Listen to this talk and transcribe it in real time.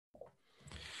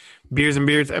Beers and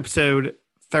Beards, episode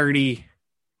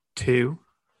 32.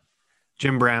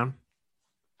 Jim Brown.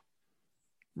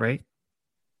 Right?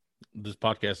 This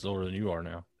podcast is older than you are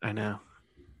now. I know.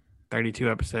 32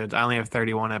 episodes. I only have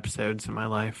 31 episodes in my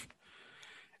life.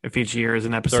 If each year is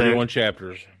an episode. 31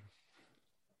 chapters.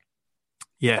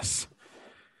 Yes.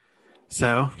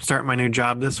 So, starting my new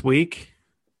job this week.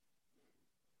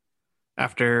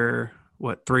 After,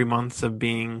 3 months of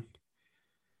being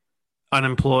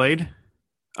unemployable.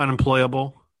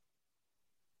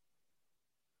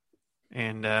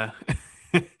 And,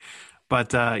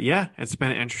 but yeah, it's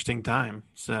been an interesting time.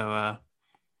 So,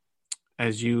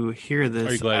 as you hear this,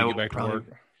 are you glad to get back to work?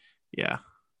 Yeah,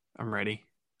 I'm ready.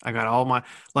 I got all my,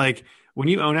 when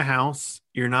you own a house,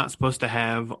 you're not supposed to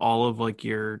have all of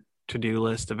your to-do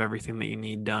list of everything that you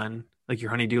need done. Like your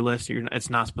honey-do list, it's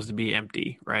not supposed to be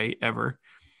empty, right? Ever.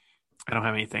 I don't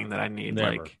have anything that I need.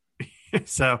 Never.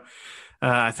 So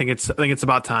I think it's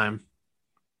about time.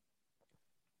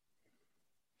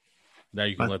 Now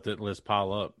you can let that list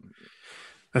pile up.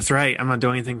 That's right. I'm not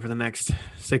doing anything for the next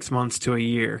 6 months to a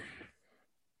year.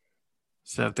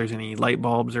 So if there's any light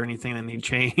bulbs or anything that need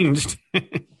changed,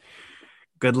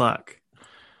 good luck.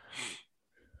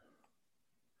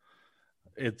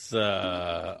 It's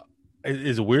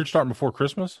is it weird starting before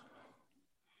Christmas?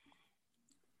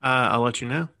 I'll let you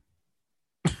know.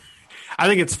 I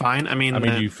think it's fine. I mean,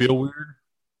 do you feel weird?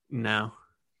 No.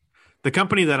 The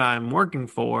company that I'm working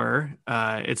for,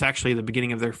 it's actually the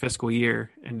beginning of their fiscal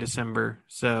year in December.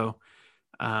 So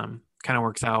kind of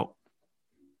works out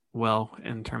well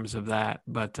in terms of that.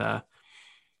 But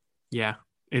yeah,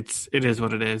 it is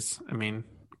what it is. I mean,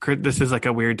 this is like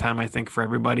a weird time, I think, for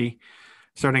everybody.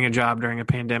 Starting a job during a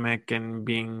pandemic and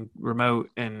being remote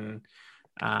and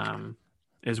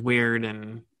is weird.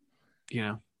 And,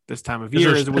 this time of year is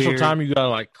weird. Is there a special time you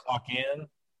got to clock in?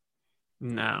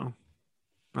 No.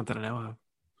 Not that I know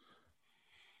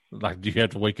of. Do you have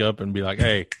to wake up and be like,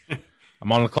 hey,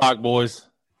 I'm on the clock, boys?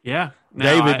 Yeah. No,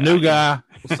 David, new guy.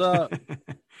 What's up?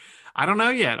 I don't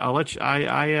know yet. I'll let you.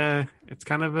 It's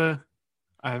kind of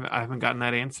I haven't gotten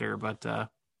that answer, but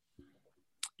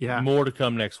yeah. More to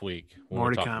come next week.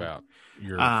 More to talk come about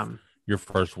your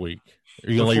first week.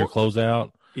 Are you going to lay your clothes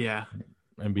out? Yeah.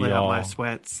 And be lay all... out my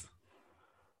sweats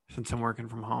since I'm working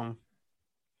from home.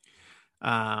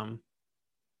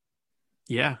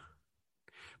 Yeah.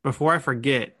 Before I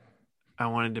forget, I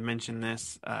wanted to mention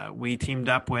this. We teamed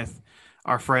up with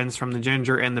our friends from the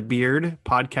Ginger and the Beard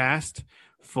podcast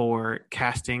for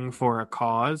Casting for a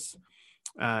Cause.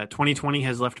 2020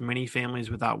 has left many families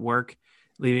without work,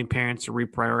 leaving parents to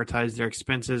reprioritize their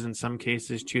expenses, in some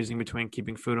cases choosing between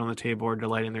keeping food on the table or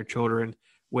delighting their children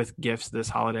with gifts this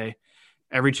holiday.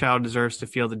 Every child deserves to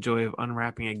feel the joy of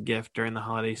unwrapping a gift during the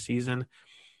holiday season.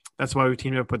 That's why we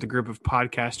teamed up with a group of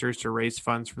podcasters to raise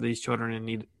funds for these children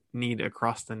in need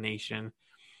across the nation.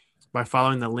 By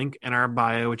following the link in our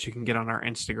bio, which you can get on our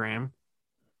Instagram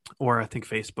or I think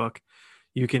Facebook,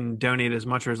 you can donate as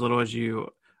much or as little as you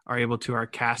are able to our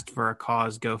Cast for a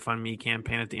Cause GoFundMe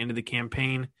campaign. At the end of the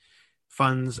campaign,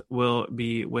 funds will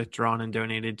be withdrawn and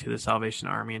donated to the Salvation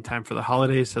Army in time for the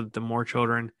holidays so that the more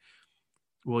children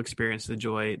will experience the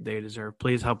joy they deserve.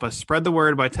 Please help us spread the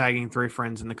word by tagging 3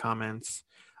 friends in the comments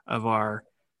of our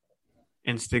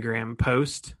Instagram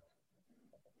post.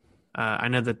 I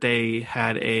know that they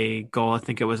had a goal. I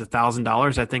think it was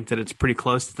 $1,000. I think that it's pretty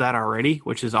close to that already,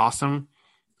 which is awesome.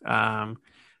 A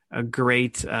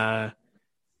great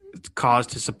cause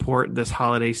to support this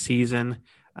holiday season.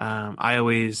 I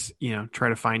always, try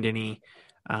to find any,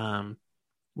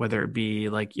 whether it be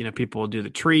people do the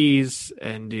trees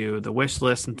and do the wish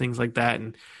list and things like that.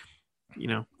 And,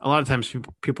 a lot of times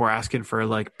people are asking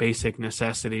for basic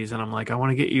necessities, and I'm like, I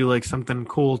want to get you something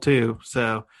cool too.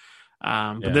 So,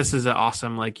 but this is an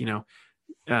awesome,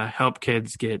 help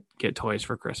kids get toys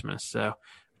for Christmas. So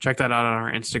check that out on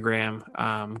our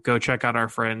Instagram. Go check out our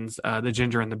friends, the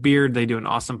Ginger and the Beard. They do an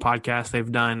awesome podcast. They've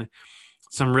done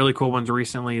some really cool ones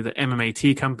recently. The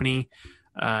MMAT company,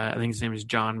 I think his name is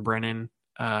John Brennan,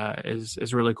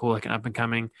 is really cool, an up and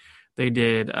coming. They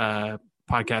did a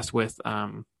podcast with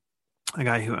a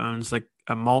guy who owns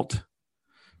a malt,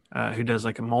 who does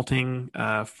a malting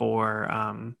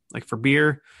for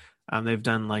beer. They've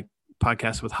done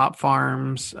podcasts with hop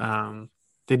farms.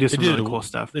 They do some really cool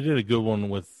stuff. They did a good one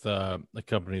with a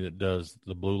company that does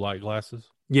the blue light glasses.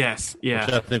 Yes, yeah.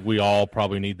 Which I think we all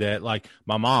probably need that.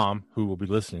 My mom, who will be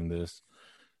listening to this,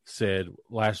 said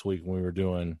last week when we were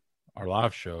doing our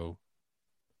live show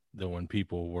that when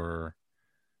people were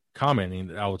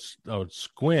commenting, I would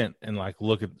squint and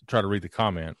try to read the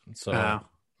comment. So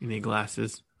you need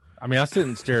glasses. I mean, I sit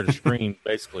and stare at a screen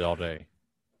basically all day.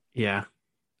 Yeah.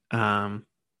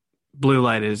 Blue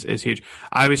light is huge.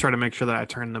 I always try to make sure that I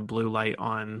turn the blue light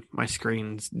on my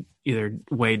screens either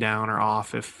way down or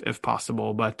off if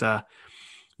possible. But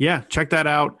yeah, check that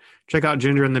out. Check out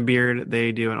Ginger and the Beard.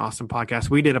 They do an awesome podcast.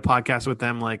 We did a podcast with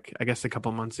them like I guess a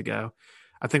couple months ago.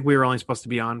 I think we were only supposed to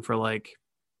be on for like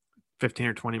 15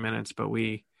 or 20 minutes, but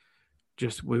we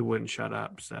wouldn't shut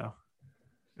up. So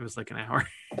it was like an hour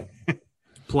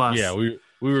plus. Yeah, we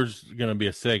were going to be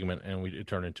a segment, and it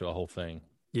turned into a whole thing.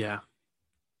 Yeah.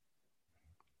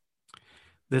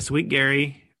 This week,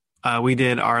 Gary, we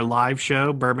did our live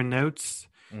show, Bourbon Notes.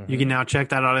 Mm-hmm. You can now check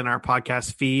that out in our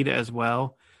podcast feed as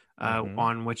well,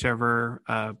 on whichever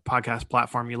podcast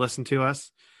platform you listen to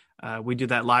us. We do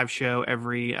that live show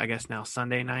every, I guess now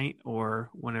Sunday night or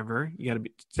whenever. You got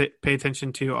to pay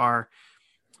attention to our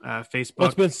Facebook. Well,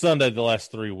 it's been Sunday the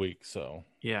last 3 weeks, so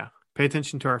yeah, pay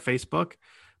attention to our Facebook.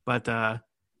 But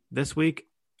this week,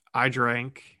 I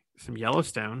drank some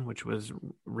Yellowstone, which was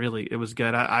it was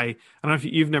good. I don't know if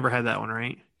you've never had that one,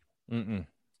 right? Mm-mm.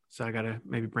 So I got to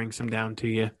maybe bring some down to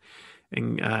you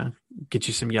and get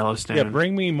you some Yellowstone. Yeah,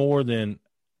 bring me more than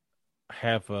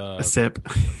half a sip.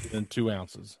 Than 2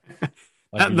 ounces.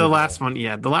 Like the last one,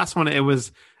 it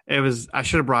was, I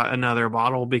should have brought another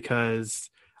bottle because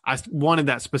I wanted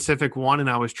that specific one and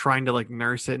I was trying to like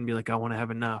nurse it and be like, I want to have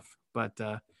enough. But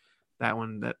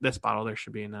this bottle, there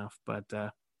should be enough.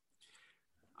 But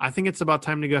I think it's about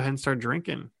time to go ahead and start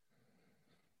drinking.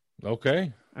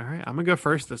 Okay. All right. I'm going to go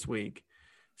first this week.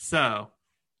 So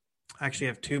I actually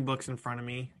have 2 books in front of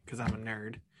me because I'm a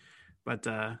nerd. But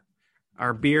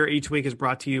our beer each week is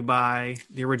brought to you by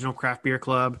the Original Craft Beer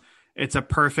Club. It's a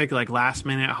perfect like last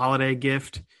minute holiday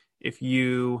gift. If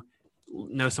you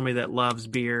know somebody that loves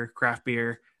beer, craft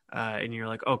beer, and you're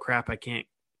like, oh crap, I can't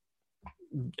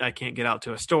get out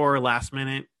to a store last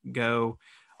minute, go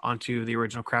onto the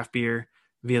Original Craft Beer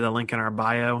via the link in our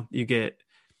bio. You get,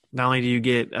 not only do you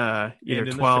get either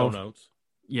 12 notes.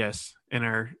 Yes, in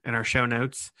our show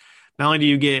notes. Not only do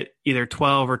you get either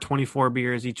 12 or 24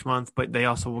 beers each month, but they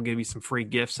also will give you some free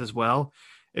gifts as well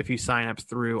if you sign up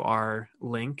through our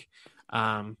link.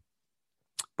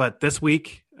 But this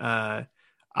week,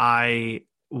 I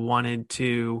wanted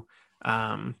to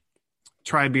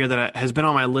try a beer that has been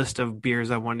on my list of beers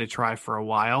I wanted to try for a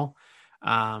while.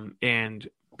 And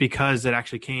because it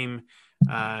actually came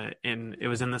and it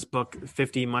was in this book,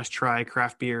 50 Must Try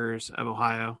Craft Beers of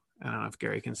Ohio. I don't know if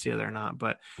Gary can see it or not,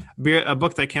 but a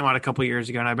book that came out a couple years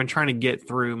ago, and I've been trying to get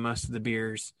through most of the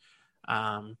beers,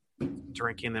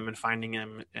 drinking them and finding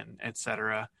them, and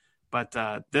etc. But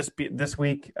this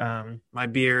week, my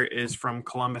beer is from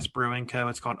Columbus Brewing Co.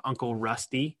 It's called Uncle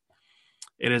Rusty.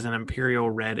 It is an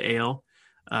Imperial Red Ale.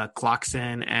 Clocks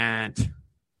in at,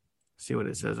 see what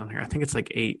it says on here. I think it's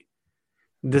like 8.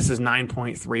 This is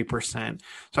 9.3%.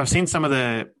 So I've seen some of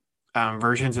the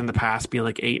versions in the past be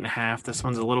like 8.5. This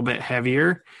one's a little bit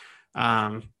heavier.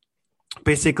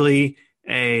 Basically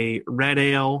a red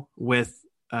ale with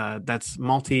that's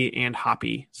malty and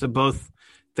hoppy. So both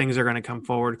things are going to come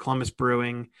forward. Columbus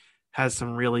Brewing has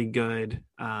some really good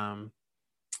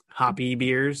hoppy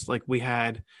beers. Like we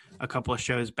had a couple of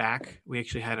shows back, we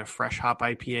actually had a fresh hop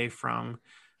IPA from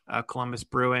Columbus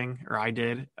Brewing, or I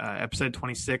did, episode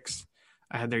 26.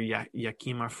 I had their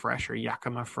Yakima Fresh or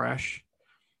Yakima Fresh.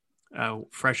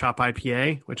 Fresh hop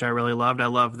IPA, which I really loved. I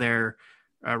love their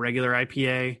regular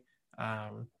IPA,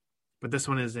 but this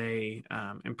one is a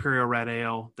Imperial Red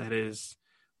Ale that is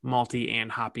malty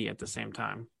and hoppy at the same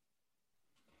time.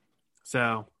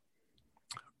 So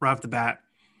right off the bat,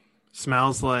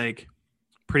 smells like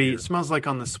smells like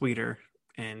on the sweeter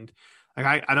end.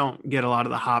 Like I don't get a lot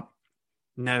of the hop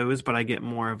nose, but I get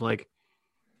more of like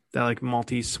that like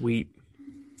malty sweet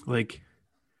like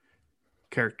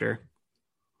character.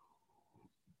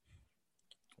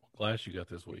 Glass you got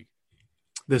this week?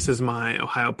 This is my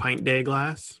Ohio Pint Day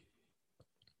glass.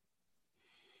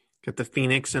 Got the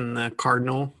Phoenix and the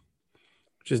Cardinal,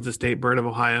 which is the state bird of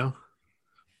Ohio.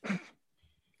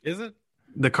 Is it?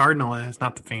 The Cardinal is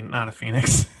not a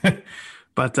Phoenix,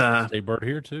 but state bird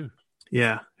here too.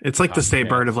 Yeah, it's like the state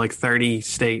bird of like 30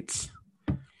 states.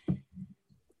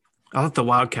 I thought the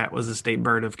Wildcat was the state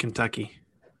bird of Kentucky.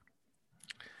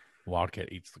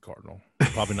 Wildcat eats the Cardinal.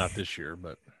 Probably not this year,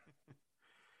 but.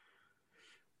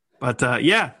 But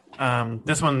yeah,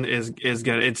 this one is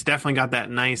good. It's definitely got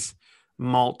that nice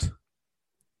malt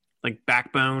like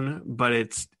backbone, but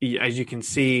it's, as you can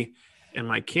see in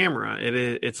my camera,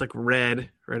 it's like reddish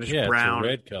brown. It's a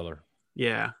red color.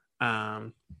 Yeah.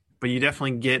 But you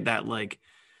definitely get that like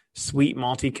sweet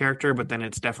malty character, but then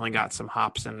it's definitely got some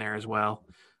hops in there as well.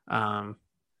 And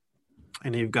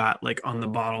you've got like on the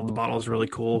bottle is really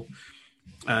cool.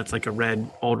 It's like a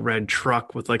old red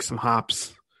truck with like some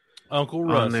hops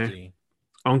Uncle on there. Rusty.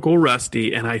 Uncle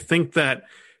Rusty. And I think that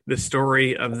the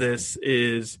story of this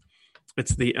is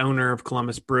it's the owner of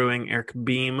Columbus Brewing, Eric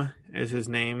Beam is his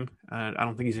name. I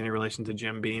don't think he's any relation to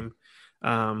Jim Beam.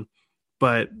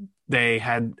 But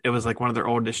it was like one of their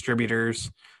old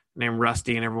distributors named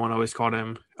Rusty, and everyone always called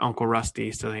him Uncle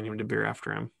Rusty, so they named a beer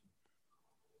after him.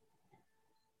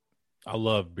 I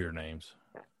love beer names.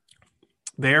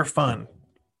 They're fun.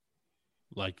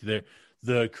 Like the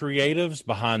creatives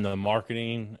behind the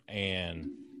marketing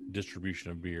and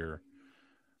distribution of beer,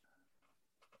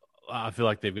 I feel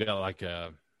like they've got like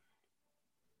a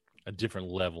different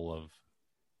level of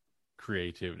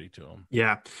creativity to them.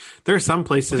 Yeah, there are some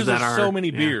places because that there's are so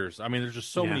many beers. I mean, there's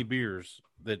just so Yeah. many beers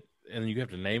that, and you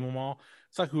have to name them all.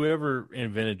 It's like whoever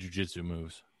invented jujitsu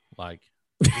moves. Like,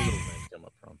 where do those names come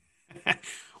up from?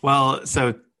 Well,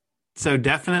 so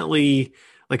definitely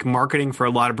like marketing for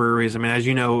a lot of breweries. I mean, as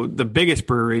you know, the biggest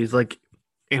breweries like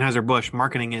Anheuser-Busch,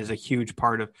 marketing is a huge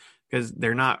part of because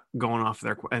they're not going off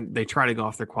and they try to go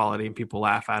off their quality and people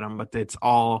laugh at them, but it's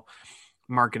all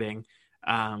marketing.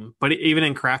 But even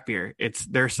in craft beer,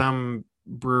 there's some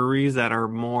breweries that are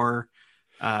more,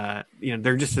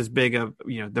 they're just as big of,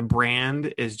 the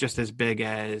brand is just as big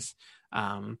as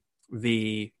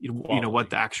the, what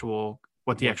the actual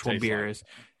beer is.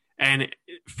 And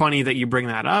funny that you bring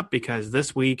that up because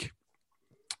this week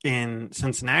in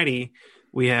Cincinnati,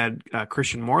 we had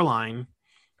Christian Moorline,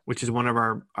 which is one of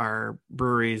our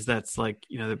breweries that's like,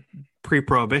 the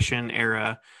pre-prohibition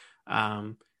era,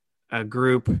 a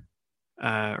group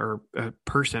or a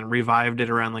person revived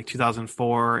it around like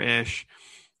 2004-ish,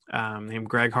 named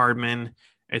Greg Hardman.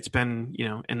 It's been,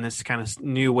 in this kind of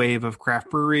new wave of craft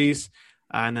breweries.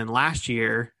 And then last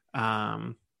year,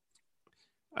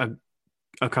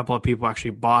 a couple of people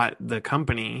actually bought the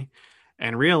company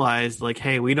and realized like,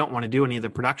 hey, we don't want to do any of the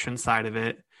production side of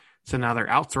it. So now they're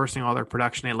outsourcing all their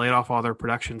production. They laid off all their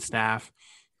production staff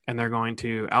and they're going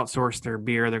to outsource their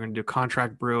beer. They're going to do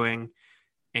contract brewing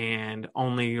and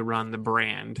only run the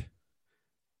brand.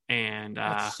 And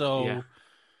I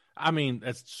mean,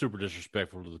 that's super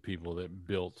disrespectful to the people that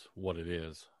built what it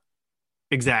is.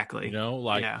 Exactly.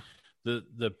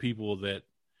 The people that,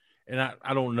 and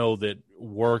I don't know that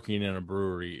working in a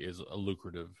brewery is a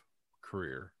lucrative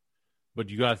career, but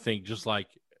you got to think just like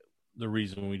the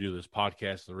reason we do this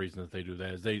podcast, the reason that they do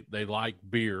that is they like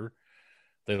beer.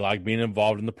 They like being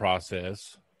involved in the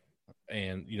process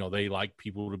and, they like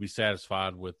people to be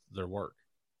satisfied with their work.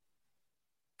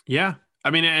 Yeah.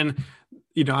 I mean, and,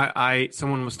 I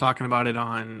someone was talking about it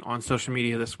on social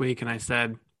media this week and I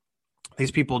said,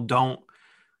 these people don't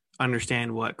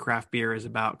understand what craft beer is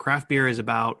about. Craft beer is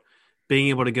about being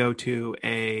able to go to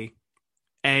being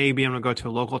able to go to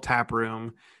a local tap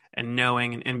room and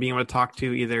knowing and being able to talk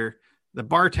to either the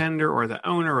bartender or the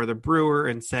owner or the brewer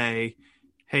and say,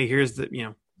 hey, here's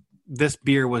this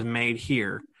beer was made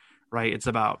here, right? It's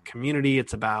about community.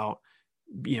 It's about,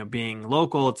 being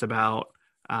local. It's about,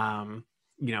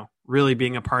 really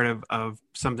being a part of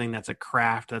something that's a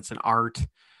craft, that's an art.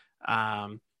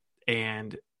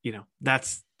 And,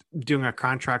 that's doing a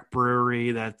contract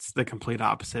brewery. That's the complete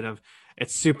opposite of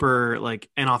it's super like,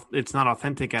 and it's not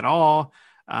authentic at all.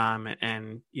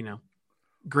 And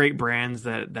great brands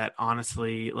that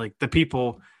honestly like the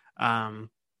people,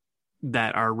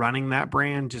 that are running that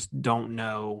brand just don't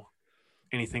know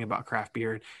anything about craft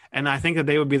beer. And I think that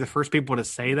they would be the first people to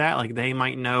say that. Like they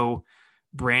might know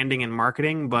branding and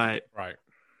marketing, but right.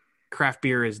 Craft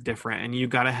beer is different. And you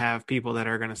got to have people that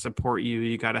are going to support you.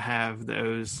 You got to have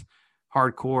those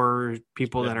hardcore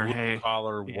people that are, hey,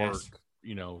 collar work,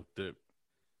 the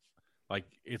like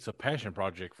it's a passion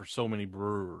project for so many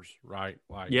brewers, right?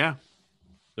 Like, yeah,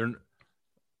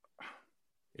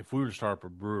 if we were to start up a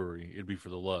brewery, it'd be for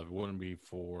the love. It wouldn't be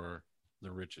for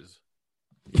the riches,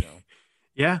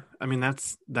 Yeah, I mean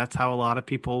that's how a lot of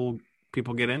people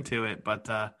get into it. But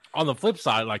on the flip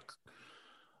side, like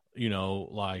in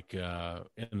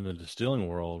the distilling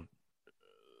world,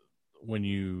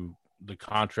 the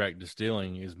contract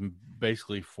distilling is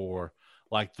basically for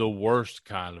like the worst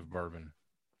kind of bourbon,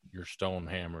 your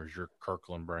Stonehammers, your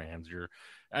Kirkland brands,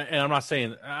 and I'm not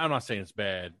saying it's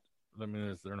bad. I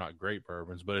mean, they're not great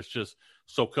bourbons, but it's just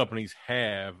so companies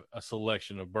have a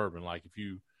selection of bourbon. Like if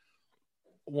you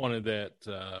wanted that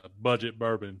budget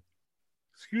bourbon,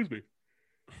 excuse me,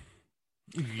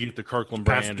 you can get the Kirkland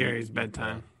brand. Past Gary's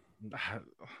bedtime.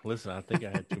 Listen, I think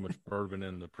I had too much bourbon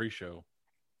in the pre-show,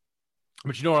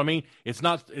 but you know what I mean. It's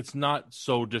not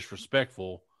so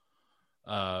disrespectful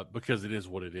because it is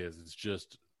what it is. It's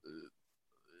just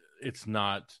it's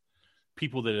not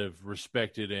people that have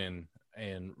respected and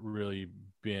and really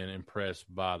been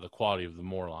impressed by the quality of the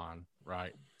Moorline,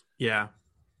 right? Yeah.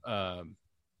 Um,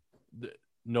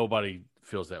 Nobody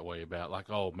feels that way about like,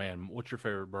 oh man, what's your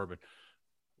favorite bourbon?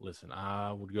 Listen,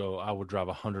 I would drive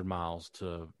 100 miles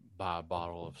to buy a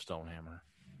bottle of Stonehammer.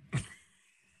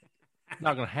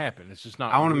 Not going to happen. It's just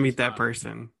not. I want to meet It's that not,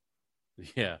 person.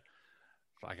 yeah.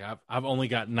 Like I've only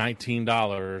got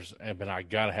 $19, but I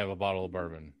got to have a bottle of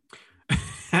bourbon.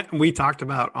 We talked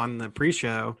about on the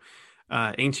pre-show,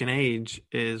 Ancient Age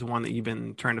is one that you've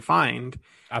been trying to find.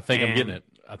 I think I'm getting And it.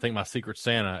 I think my Secret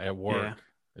Santa at work yeah,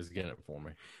 is getting it for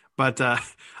me. but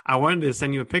I wanted to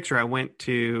send you a picture. I went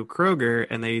to Kroger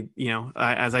and they,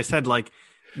 as I said, like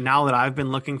now that I've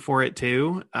been looking for it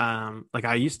too, like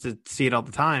I used to see it all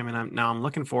the time and I'm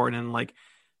looking for it and like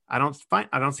I don't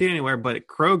see it anywhere, but at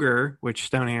Kroger, which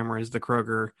Stonehammer is the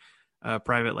Kroger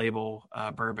private label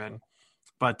bourbon.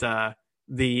 But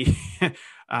the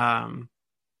um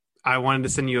I wanted to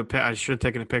send you I should have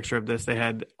taken a picture of this. They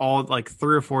had all like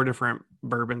 3 or 4 different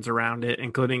bourbons around it,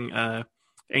 including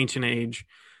Ancient Age,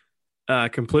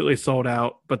 completely sold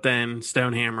out. But then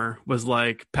Stonehammer was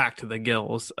like packed to the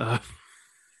gills.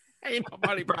 Ain't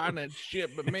nobody buying that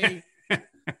shit but me.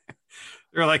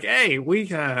 They're like, hey,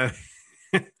 we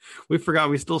we forgot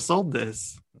we still sold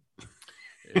this.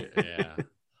 Yeah.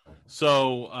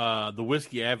 So the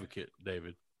Whiskey Advocate,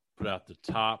 David, put out the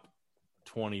top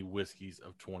 20 whiskeys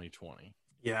of 2020.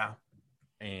 Yeah.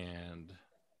 And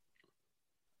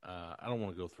I don't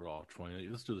want to go through all 20.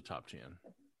 Let's do the top 10.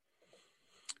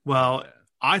 Well,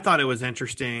 I thought it was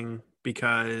interesting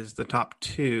because the top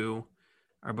 2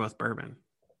 are both bourbon.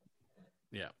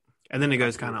 Yeah. And then it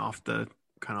goes kind of off the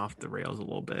rails a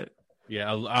little bit.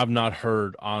 Yeah, I've not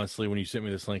heard, honestly, when you sent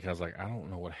me this link, I was like, I don't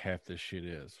know what half this shit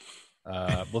is.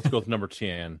 Let's go with number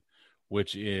 10,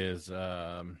 which is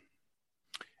Aberfeldy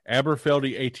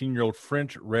 18-year-old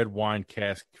French red wine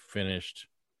cask finished.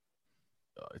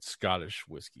 It's Scottish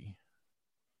whiskey.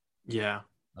 Yeah.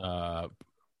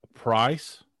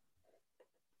 Price,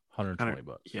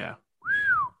 $120. Yeah.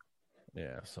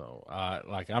 Yeah, so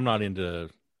I'm not into,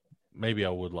 maybe I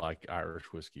would like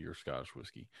Irish whiskey or Scottish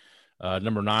whiskey.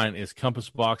 Number 9 is Compass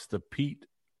Box, the Peat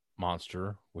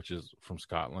Monster, which is from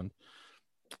Scotland.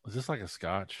 Is this like a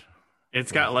Scotch?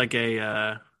 It's got like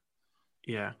a,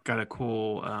 got a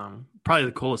cool, probably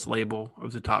the coolest label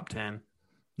of the top 10.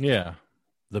 Yeah.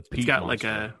 The Peat It's got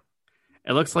Monster.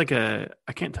 it looks like I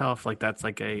can't tell if like that's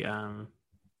like a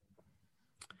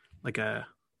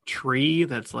tree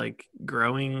that's like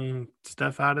growing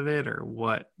stuff out of it or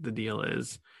what the deal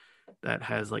is that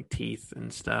has like teeth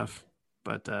and stuff.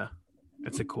 But,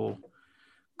 it's a cool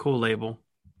label.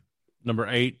 Number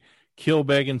 8,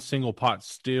 Kilbeggan Single Pot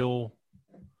Still.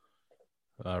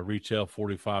 Retail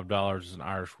 $45 is an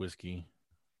Irish whiskey.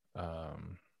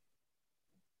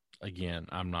 Again,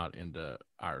 I'm not into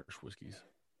Irish whiskeys.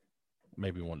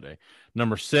 Maybe one day.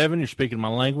 Number 7, you're speaking my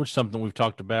language, something we've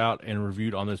talked about and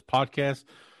reviewed on this podcast.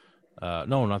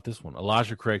 No, not this one.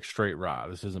 Elijah Craig Straight Rye.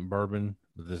 This isn't bourbon,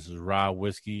 but this is rye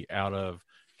whiskey out of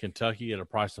Kentucky at a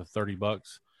price of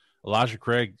 $30. Elijah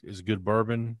Craig is good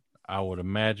bourbon. I would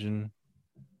imagine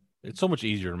it's so much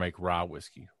easier to make rye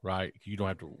whiskey, right? You don't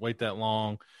have to wait that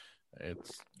long.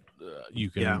 It's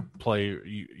you can play.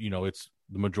 It's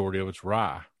the majority of it's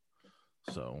rye.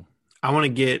 So I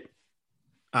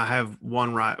have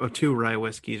 2 rye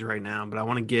whiskeys right now, but I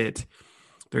want to get.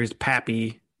 There's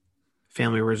Pappy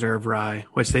Family Reserve Rye,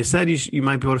 which they said you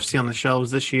might be able to see on the shelves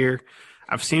this year.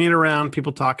 I've seen it around,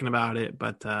 people talking about it,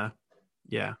 but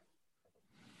yeah.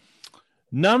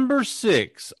 Number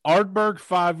 6, Ardbeg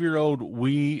 5-year-old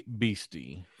Wee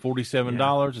Beastie, $47.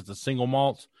 Yeah. It's a single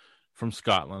malt from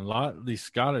Scotland. A lot of these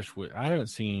Scottish, I haven't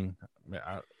seen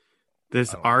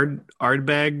this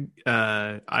Ardbeg.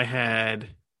 I had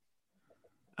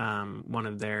one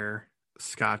of their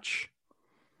Scotch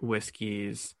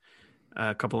whiskeys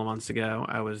a couple of months ago.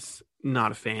 I was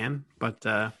not a fan, but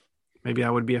maybe I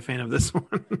would be a fan of this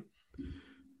one.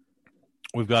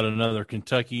 We've got another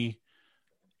Kentucky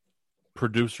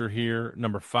producer here.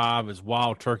 Number 5 is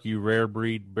Wild Turkey Rare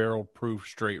Breed Barrel Proof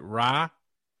Straight Rye.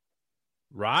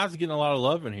 Rye's getting a lot of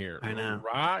love in here. I know.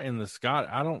 Rye in the Scott.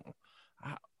 I'm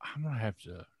gonna have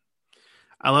to.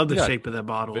 I love the shape of the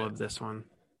bottle of this one.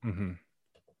 Mm-hmm.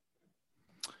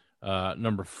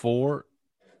 Number 4,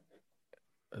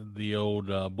 the old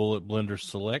Bullet Blender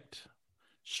Select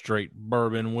straight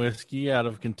bourbon whiskey out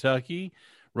of Kentucky.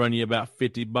 Run you about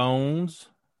 50 bones.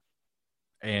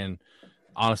 And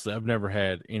honestly, I've never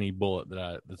had any Bullet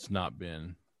that's not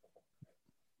been.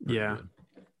 Yeah. Good.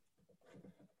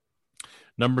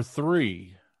 Number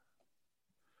 3,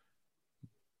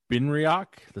 Binriach,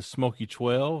 the Smoky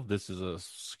 12. This is a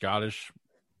Scottish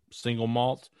single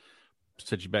malt.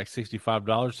 Set you back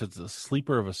 $65. It's a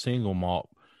sleeper of a single malt,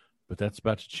 but that's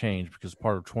about to change because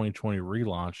part of 2020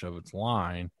 relaunch of its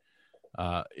line,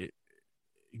 it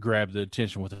grabbed the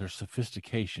attention with their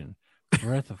sophistication,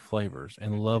 breadth of flavors,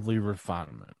 and lovely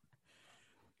refinement.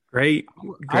 Great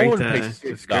I wouldn't pay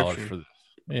 $6 for this.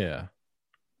 Yeah.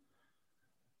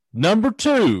 Number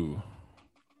 2.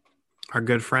 Our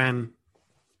good friend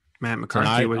Matt McCarthy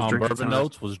Tonight was on drinking Bourbon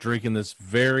Notes was drinking this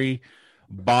very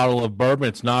bottle of bourbon.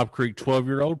 It's Knob Creek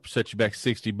 12-year-old. Set you back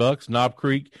 $60. Knob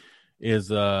Creek is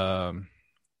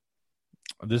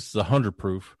this is 100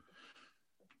 proof.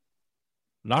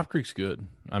 Knob Creek's good.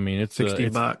 I mean, it's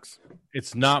 $60.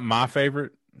 It's not my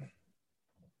favorite.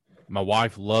 My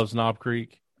wife loves Knob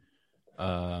Creek,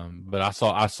 but I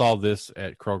saw this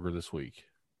at Kroger this week.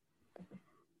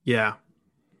 Yeah.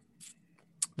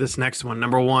 This next one,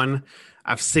 number 1,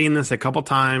 I've seen this a couple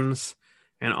times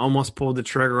and almost pulled the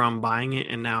trigger on buying it,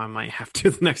 and now I might have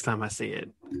to the next time I see it.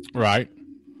 Right.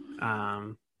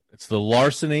 It's the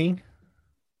Larceny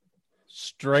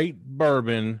Straight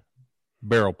Bourbon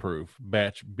Barrel Proof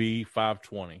Batch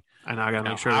B520. I know I gotta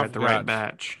make sure I got the right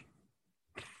batch.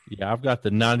 Yeah, I've got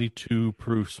the 92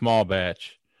 proof small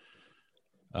batch,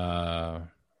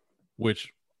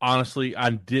 which honestly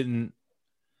I didn't.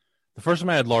 The first time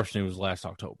I had Larceny was last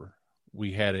October.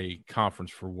 We had a conference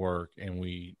for work, and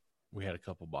we had a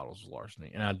couple bottles of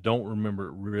Larceny, and I don't remember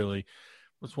it really.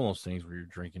 It's one of those things where you're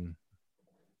drinking,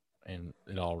 and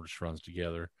it all just runs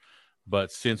together.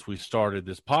 But since we started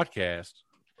this podcast,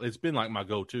 it's been like my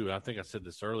go-to. I think I said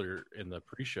this earlier in the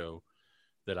pre-show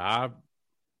that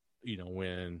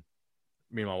when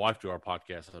me and my wife do our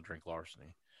podcast, I drink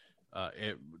Larceny.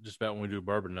 Just about when we do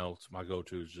Bourbon Notes, my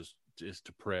go-to is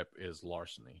to prep is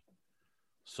Larceny.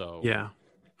 So yeah,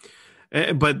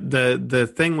 but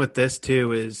the thing with this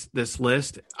too is this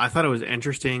list. I thought it was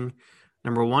interesting.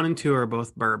 Number 1 and 2 are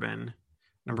both bourbon.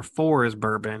 Number 4 is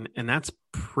bourbon, and that's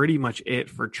pretty much it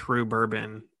for true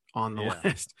bourbon on the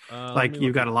list. Like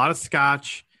you've got a lot of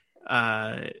Scotch.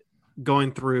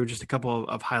 Going through just a couple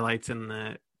of highlights in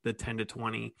the 10 to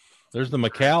 20. There's the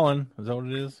Macallan. Is that what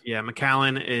it is? Yeah,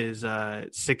 Macallan is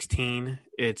 16.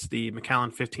 It's the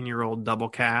Macallan 15-year-old double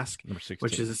cask,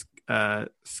 which is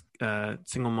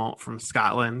single malt from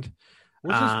Scotland.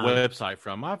 Where's this website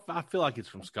from? I feel like it's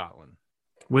from Scotland.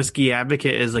 Whiskey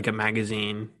Advocate is like a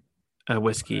magazine, a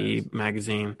whiskey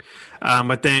magazine.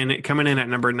 But then coming in at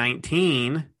number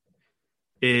 19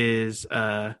 is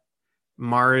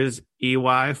Mars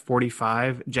EY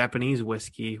 45 Japanese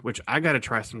whiskey, which I got to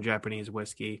try some Japanese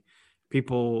whiskey.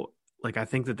 People I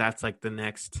think that's like the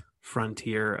next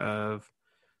frontier of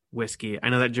whiskey. I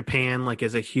know that Japan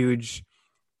is a huge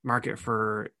market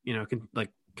for,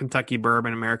 Kentucky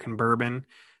bourbon, American bourbon.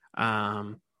 But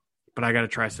I got to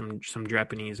try some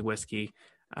Japanese whiskey.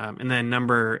 And then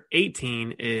number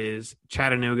 18 is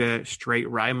Chattanooga Straight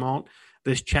Rye Malt.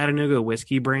 This Chattanooga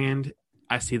whiskey brand,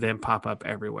 I see them pop up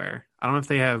everywhere. I don't know if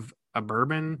they have a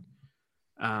bourbon.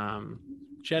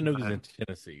 Chattanooga's in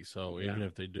Tennessee, so even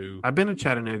if they do, I've been to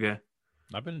Chattanooga.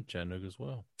 I've been to Chattanooga as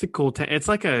well. It's a cool town. It's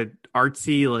like a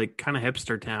artsy, kind of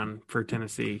hipster town for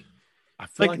Tennessee. I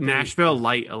feel like Nashville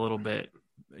light a little bit.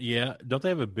 Yeah, don't they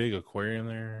have a big aquarium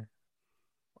there?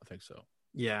 I think so.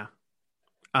 Yeah.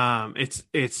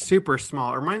 It's super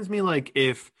small. It reminds me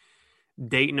if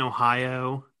Dayton,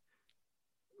 Ohio,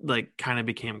 kind of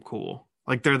became cool.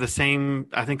 They're the same,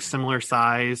 I think, similar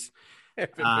size.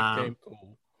 It became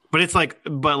cool. But it's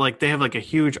they have a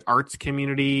huge arts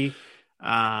community.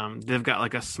 They've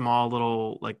got a small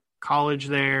little college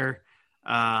there.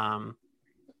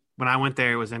 When I went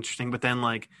there, it was interesting. But then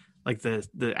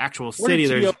the actual city,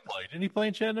 Where did play? Didn't he play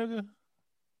in Chattanooga?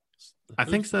 I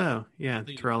think so. Yeah,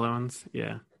 Terrell Owens.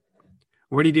 Yeah.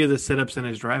 Where did he do the sit-ups in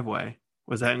his driveway?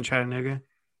 Was that in Chattanooga?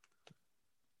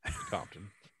 Compton.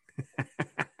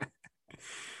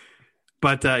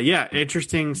 But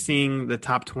interesting seeing the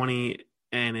top 20,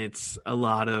 and it's a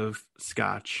lot of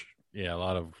Scotch. Yeah, a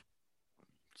lot of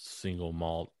single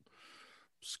malt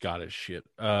Scottish shit.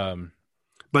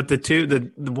 But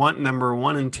the number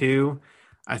 1 and 2,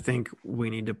 I think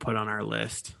we need to put on our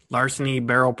list. Larceny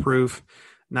Barrel Proof,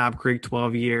 Knob Creek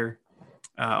 12-year.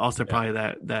 Also probably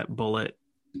that Bullet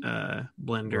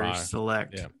Blenders Rye.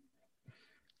 Select.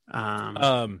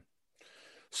 Yeah.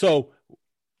 So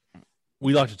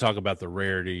we like to talk about the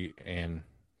rarity and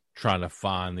trying to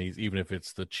find these, even if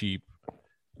it's the cheap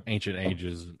ancient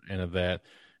ages and of that.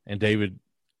 And David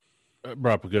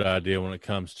brought up a good idea when it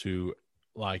comes to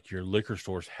your liquor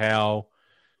stores, how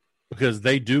because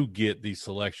they do get these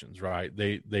selections, right?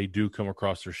 They do come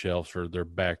across their shelves or their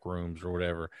back rooms or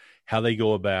whatever. How they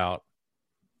go about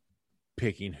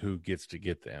picking who gets to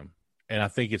get them, and I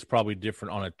think it's probably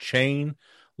different on a chain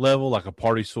level, like a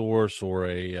Party Source or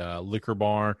a liquor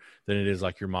barn, than it is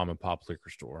like your mom and pop liquor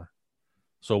store.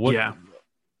 So what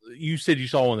you said you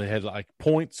saw one that had like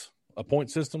points, a point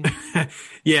system?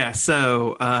 Yeah.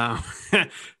 So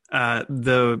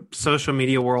the social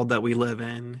media world that we live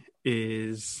in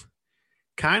is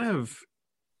kind of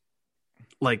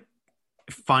like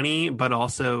funny, but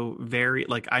also very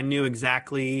like I knew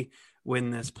exactly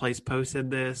when this place posted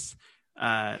this.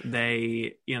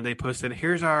 They posted,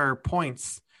 here's our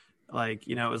points. Like,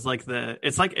 it was like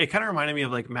it's like it kind of reminded me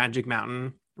of like Magic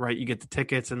Mountain, right? You get the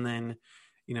tickets and then,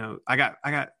 I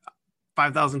got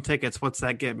 5,000 tickets. What's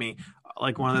that get me?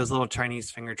 Like one of those little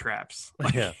Chinese finger traps.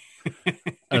 Yeah.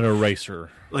 An eraser.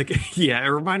 Like, yeah, it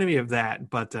reminded me of that.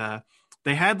 But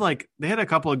they had a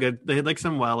couple of they had like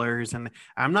some Wellers, and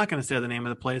I'm not going to say the name of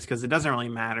the place because it doesn't really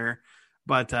matter.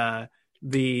 But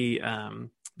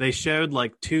they showed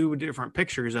like two different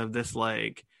pictures of this,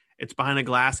 like it's behind a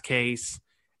glass case,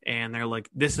 and they're like,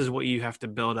 this is what you have to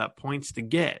build up points to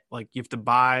get. Like you have to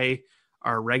buy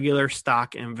our regular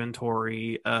stock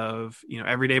inventory of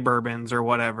everyday bourbons or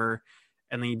whatever,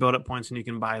 and then you build up points and you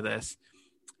can buy this.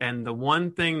 And the one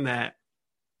thing that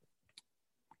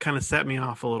kind of set me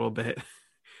off a little bit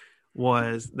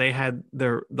was they had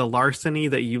the larceny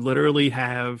that you literally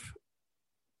have.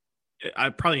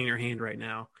 Probably in your hand right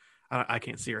now. I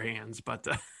can't see your hands, but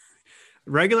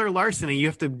regular larceny, you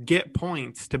have to get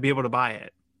points to be able to buy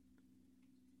it.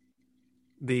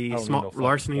 The small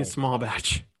larceny small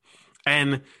batch,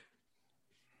 and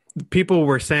people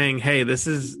were saying, "Hey, this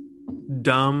is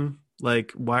dumb.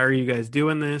 Like, why are you guys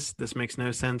doing this? This makes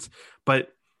no sense."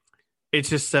 But it's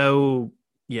just so,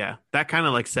 yeah, that kind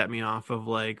of like set me off of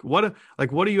like, what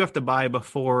do you have to buy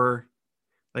before,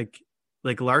 like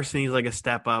larceny is like a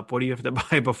step up. What do you have to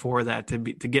buy before that to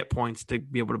get points to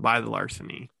be able to buy the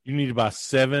larceny? You need to buy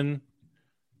 7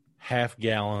 half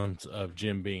gallons of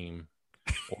Jim Beam,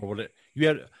 or what? You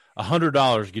had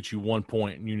 $100 get you 1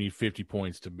 point, and you need 50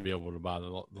 points to be able to buy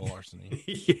the larceny.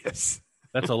 Yes,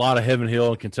 that's a lot of Heaven Hill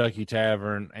and Kentucky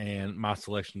Tavern, and my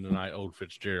selection tonight, Old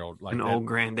Fitzgerald, like an that, old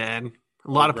granddad,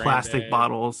 a lot of plastic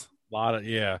bottles, a lot of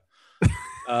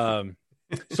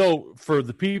So for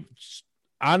the people.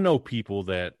 I know people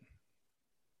that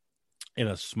in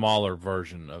a smaller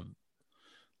version of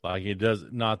like it does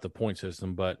not the point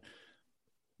system, but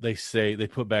they say they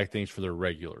put back things for their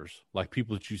regulars, like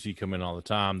people that you see come in all the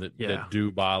time that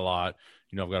do buy a lot.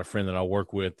 I've got a friend that I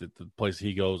work with that the place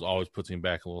he goes always puts him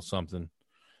back a little something.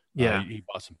 Yeah. He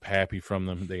bought some Pappy from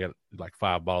them. They got like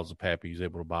 5 bottles of Pappy. He's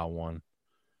able to buy one.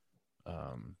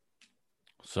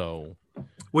 So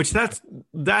which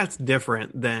that's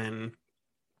different than,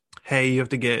 hey, you have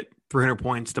to get 300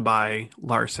 points to buy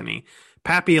larceny.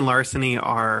 Pappy and larceny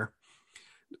are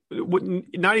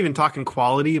not even talking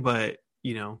quality, but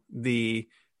the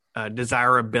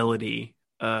desirability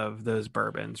of those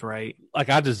bourbons, right? Like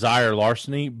I desire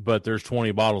larceny, but there's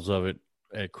 20 bottles of it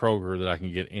at Kroger that I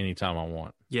can get anytime I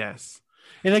want. Yes.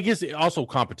 And I guess also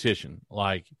competition.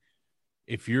 Like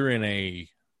if you're in a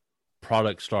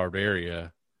product starved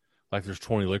area, like there's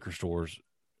 20 liquor stores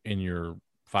in your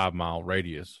 5-mile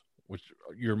radius, which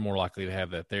you're more likely to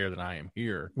have that there than I am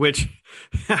here. Which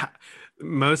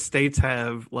most states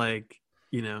have, like,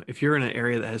 if you're in an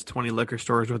area that has 20 liquor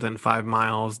stores within 5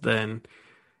 miles, then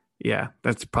yeah,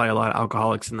 that's probably a lot of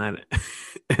alcoholics in that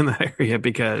area,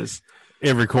 because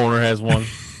every corner has one.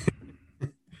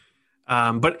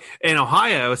 But in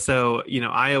Ohio, so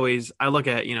I look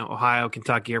at Ohio,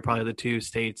 Kentucky are probably the 2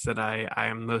 states that I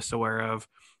am most aware of.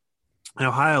 In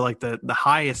Ohio, like the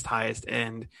highest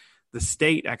end, the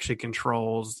state actually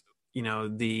controls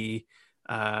the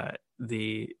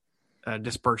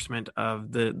disbursement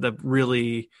of the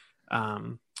really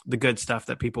the good stuff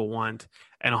that people want.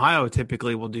 And Ohio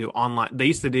typically will do online. They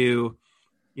used to do,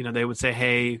 they would say,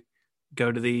 hey, go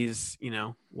to these,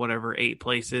 whatever 8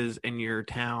 places in your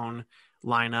town,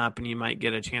 line up, and you might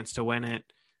get a chance to win it,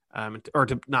 or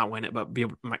to not win it, but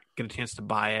might get a chance to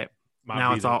buy it.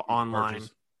 Now it's all online.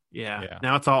 Yeah.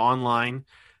 Now it's all online.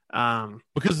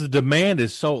 Because the demand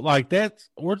is so like that.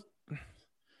 We're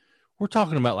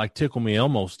talking about like Tickle Me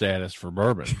Elmo status for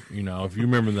bourbon. If you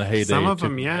remember the heyday some of Tickle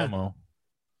them, Me yeah. Elmo.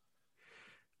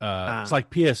 It's like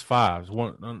PS5s.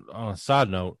 On a side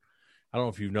note, I don't know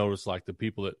if you've noticed, like the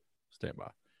people that stand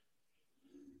by.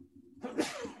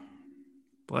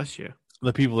 Bless you.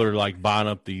 The people that are like buying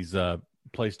up these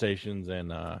PlayStations and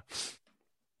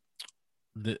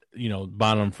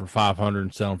buying them for $500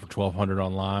 and selling for $1,200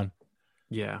 online.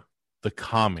 Yeah. the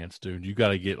comments, dude. You got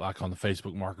to get like on the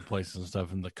Facebook marketplaces and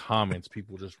stuff, and the comments,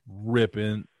 people just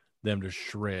ripping them to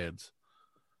shreds.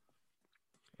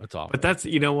 That's awful. But that's,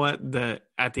 you know what,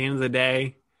 at the end of the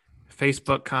day,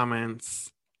 Facebook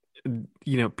comments,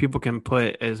 people can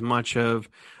put as much of,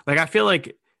 like, I feel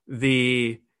like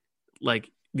the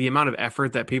amount of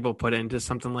effort that people put into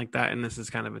something like that, and this is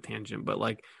kind of a tangent, but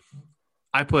like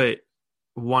I put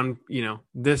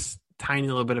this tiny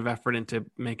little bit of effort into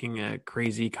making a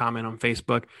crazy comment on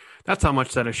Facebook. That's how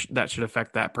much that should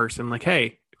affect that person. Like,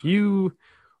 hey, if you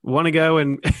want to go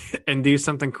and and do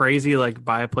something crazy, like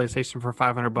buy a PlayStation for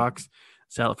 $500,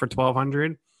 sell it for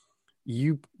 $1,200,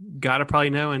 you got to probably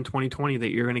know in 2020 that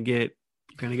you're going to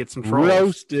get some trolls.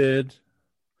 Roasted.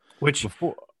 Which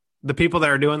the people that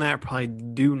are doing that probably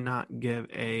do not give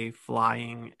a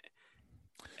flying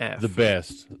F. The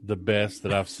best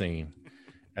that I've seen.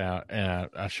 And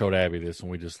I showed Abby this and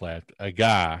we just laughed. A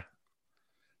guy,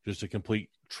 just a complete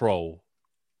troll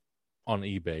on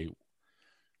eBay,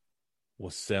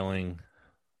 was selling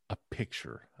a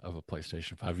picture of a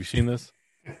PlayStation 5. Have you seen this?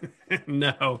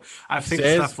 No, I've seen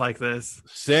stuff like this.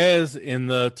 Says in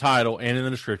the title and in the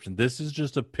description, this is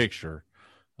just a picture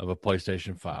of a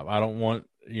PlayStation 5. I don't want,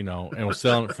 and was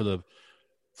selling it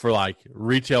for like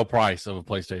retail price of a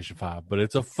PlayStation 5, but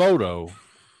it's a photo,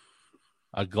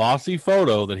 a glossy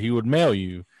photo that he would mail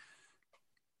you,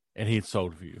 and he'd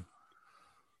sold for you.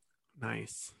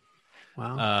 Nice.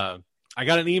 Wow. I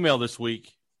got an email this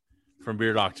week from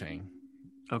Beard Octane.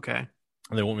 Okay.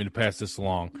 And they want me to pass this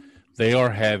along. They are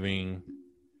having,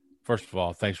 first of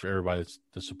all, thanks for everybody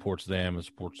that supports them and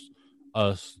supports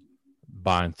us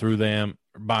buying through them,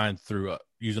 buying through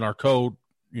using our code.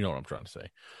 You know what I'm trying to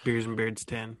say. Beers and Beards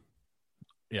 10.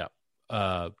 Yeah.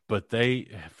 But they,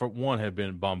 for one, have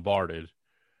been bombarded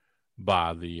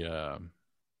by the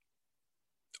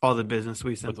all the business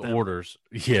we sent them. Orders.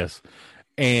 Yes.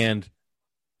 And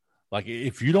like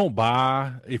if you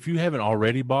haven't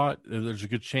already bought, there's a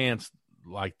good chance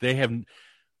like they have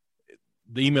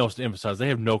the emails to emphasize they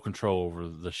have no control over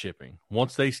the shipping.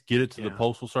 Once they get it to the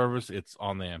postal service, it's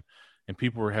on them. And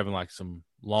people are having like some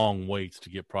long waits to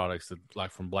get products that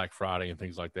like from Black Friday and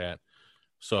things like that.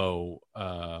 So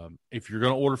if you're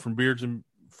going to order from Beard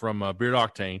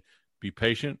Octane, be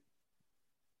patient.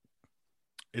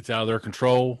 It's out of their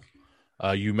control.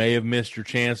 You may have missed your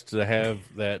chance to have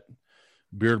that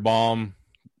beard balm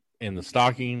in the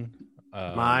stocking.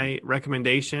 My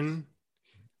recommendation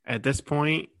at this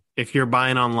point, if you're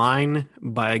buying online,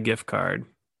 buy a gift card.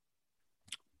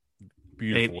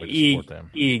 Beautiful way to support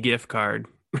them. E-gift card.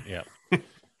 Yeah.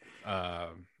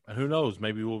 And who knows?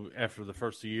 Maybe we'll after the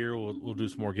first of the year we'll do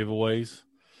some more giveaways.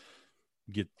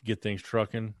 Get things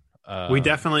trucking. We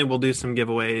definitely will do some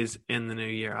giveaways in the new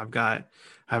year. I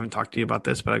haven't talked to you about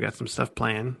this, but I got some stuff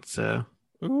planned. So,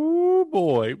 ooh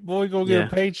boy, gonna get a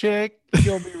paycheck.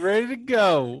 You're gonna be ready to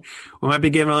go. We might be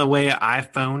giving away an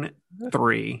iPhone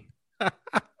 3.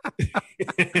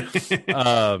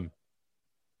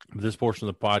 This portion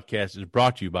of the podcast is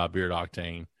brought to you by Beard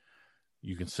Octane.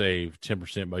 You can save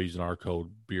 10% by using our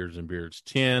code Beards and Beards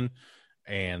 10,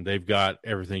 and they've got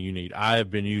everything you need. I have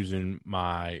been using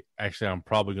actually, I'm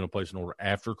probably going to place an order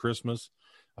after Christmas.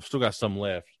 I've still got some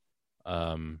left.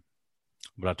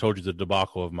 But I told you the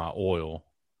debacle of my oil.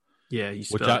 Yeah, you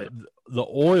spilled it. The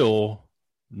oil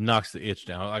knocks the itch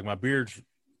down. Like my beard's,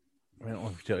 I don't know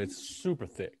if you tell, it's super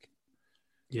thick.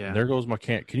 Yeah. And there goes my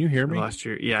Can you hear me?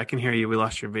 Yeah, I can hear you. We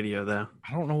lost your video though.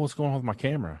 I don't know what's going on with my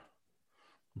camera.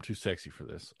 I'm too sexy for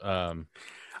this. And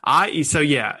I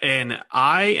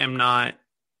am not,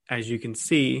 as you can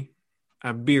see,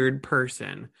 a beard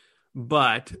person.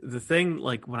 But the thing,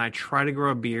 like when I try to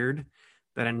grow a beard,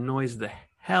 that annoys the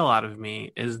hell out of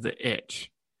me is the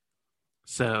itch.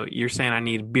 So you're saying I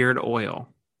need beard oil?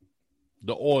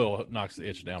 The oil knocks the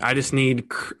itch down. I just need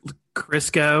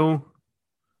Crisco,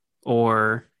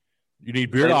 or you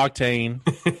need Beard Octane.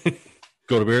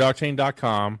 Go to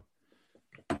beardoctane.com.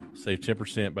 Save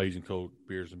 10% by using code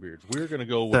Beards and Beards. We're going to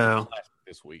go with the classic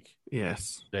this week.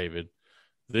 Yes, David.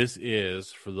 This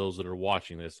is, for those that are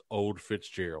watching this, Old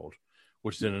Fitzgerald,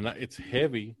 which is it's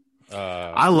heavy.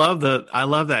 I love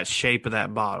that shape of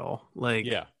that bottle. Like,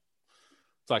 yeah,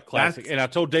 it's like classic. And I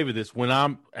told David this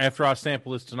after I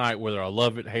sample this tonight, whether I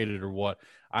love it, hate it, or what.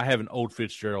 I have an Old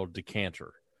Fitzgerald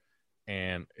decanter,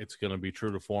 and it's going to be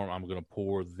true to form. I'm going to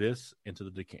pour this into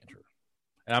the decanter,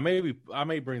 and I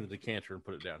may bring the decanter and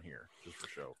put it down here just for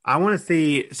show. I want to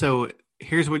see. So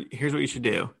here's what you should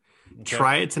do. Okay.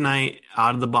 Try it tonight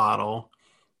out of the bottle.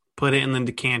 Put it in the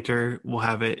decanter. We'll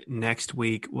have it next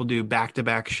week. We'll do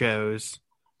back-to-back shows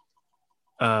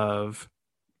of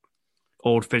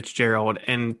Old Fitzgerald.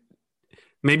 And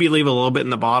Maybe leave a little bit in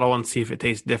the bottle and see if it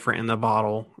tastes different in the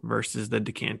bottle versus the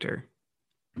decanter.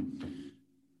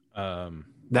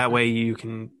 That way you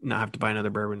can not have to buy another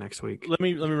bourbon next week. Let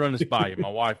me run this by you. My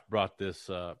wife brought this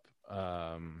up.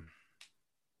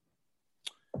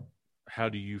 How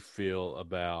do you feel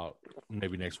about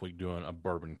maybe next week doing a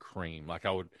bourbon cream? Like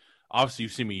I would, obviously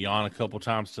you've seen me yawn a couple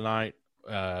times tonight.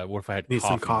 What if I had Need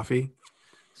some coffee?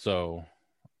 So,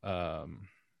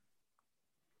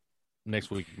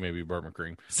 next week maybe bourbon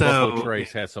cream. So Buffalo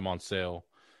Trace has some on sale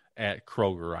at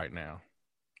Kroger right now.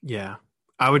 Yeah,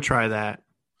 I would try that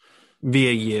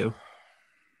via you.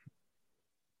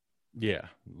 Yeah,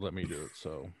 let me do it.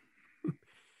 So,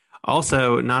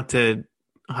 also, not to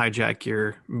hijack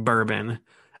your bourbon,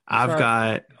 I've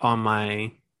got on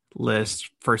my list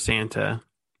for Santa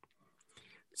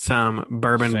some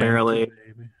bourbon barrel aged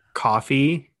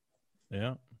coffee.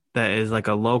 Yeah, that is like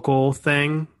a local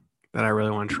thing that I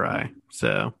really want to try.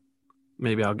 So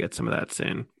maybe I'll get some of that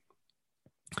soon.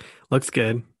 Looks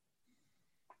good.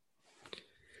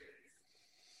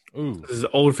 Ooh, this is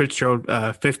Old Fitzgerald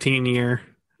 15-year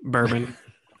bourbon.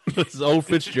 This is Old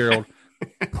Fitzgerald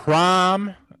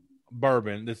prime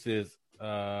bourbon. This is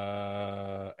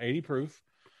 80 proof,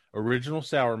 original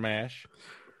sour mash.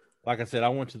 Like I said, I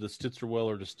went to the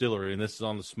Stitzerweller Distillery, and this is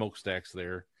on the smokestacks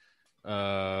there.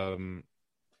 Since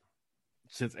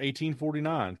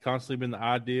 1849, constantly been the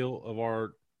ideal of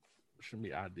our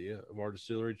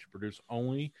distillery to produce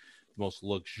only the most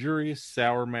luxurious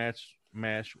sour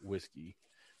mash whiskey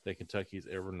that Kentucky has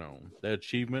ever known. That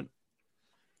achievement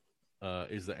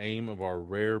is the aim of our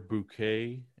rare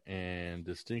bouquet and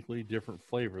distinctly different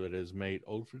flavor that has made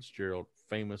Old Fitzgerald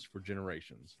famous for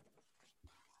generations.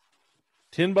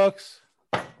 $10.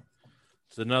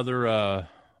 It's another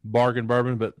bargain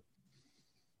bourbon, but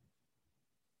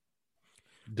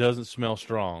doesn't smell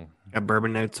strong. Got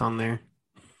bourbon notes on there.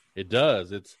 It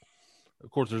does. It's,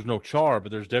 of course, there's no char, but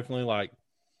there's definitely like,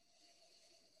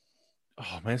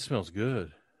 oh man, it smells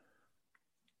good.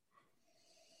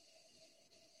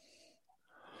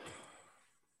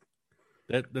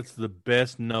 That's the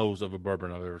best nose of a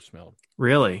bourbon I've ever smelled.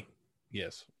 Really?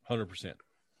 Yes, 100%.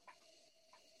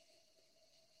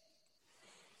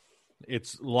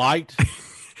 It's light.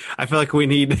 I feel like we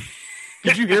need.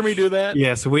 Did you hear me do that?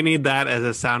 Yes, we need that as a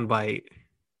soundbite.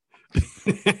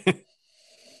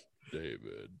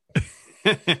 David.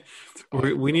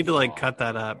 we need to like cut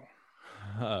that up.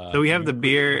 So we have the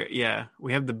beer. Yeah,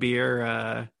 we have the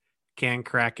beer can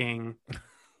cracking.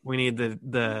 We need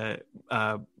the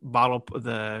bottle,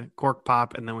 the cork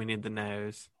pop, and then we need the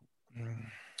nose.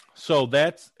 So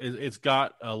it's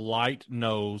got a light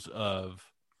nose of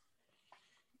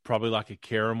probably like a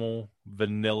caramel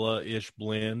vanilla-ish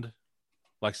blend,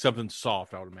 like something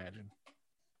soft, I would imagine.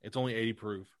 It's only 80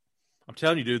 proof. I'm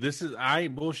telling you, dude, I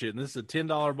ain't bullshitting. This is a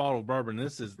 $10 bottle of bourbon.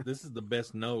 This is the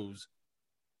best nose.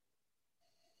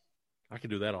 I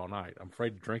could do that all night. I'm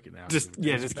afraid to drink it now. Just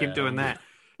keep doing that.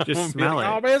 Just smell it.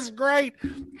 Oh, man, it's great.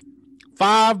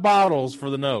 5 bottles for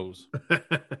the nose.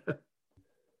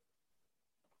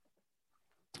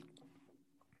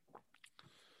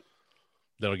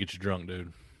 That'll get you drunk,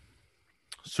 dude.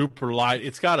 Super light.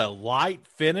 It's got a light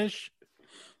finish.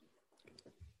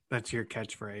 That's your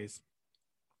catchphrase.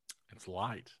 It's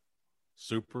light.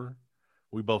 Super.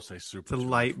 We both say super. It's a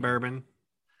light bourbon.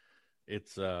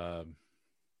 It's like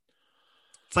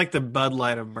the Bud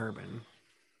Light of bourbon.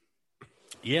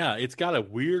 Yeah, it's got a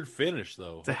weird finish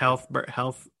though. It's a health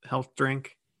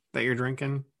drink that you're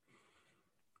drinking.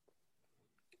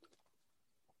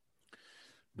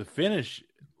 The finish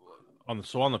on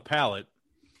the palate,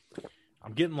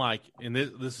 I'm getting like, and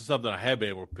this is something I have been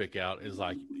able to pick out, is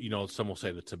like, some will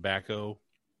say the tobacco.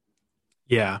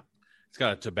 Yeah. It's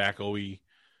got a tobacco-y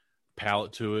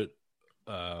palate to it.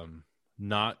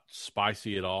 Not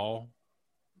spicy at all.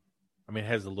 I mean, it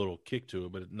has a little kick to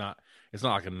it, but it's not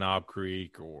like a Knob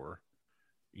Creek or,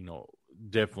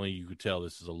 definitely you could tell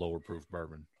this is a lower proof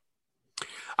bourbon.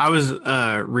 I was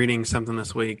reading something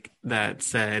this week that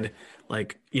said,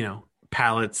 like,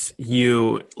 palates,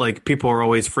 people are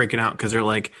always freaking out because they're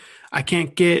like, I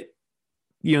can't get,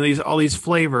 all these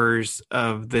flavors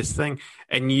of this thing.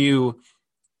 And you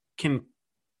can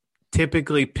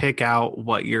typically pick out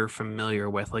what you're familiar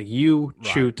with. Like you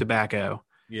chew tobacco.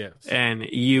 Yes. And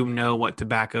what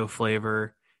tobacco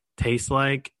flavor tastes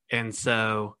like. And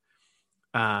so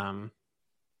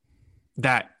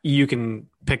that you can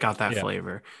pick out that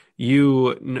flavor.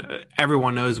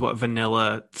 Everyone knows what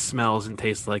vanilla smells and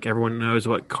tastes like. Everyone knows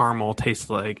what caramel tastes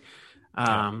like.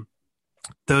 So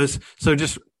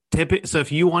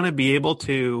if you want to be able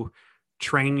to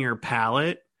train your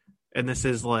palate, and this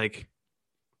is like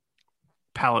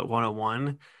Palate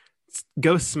 101.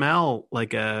 Go smell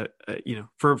like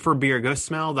for beer, go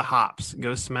smell the hops.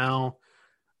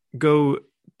 Go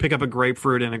pick up a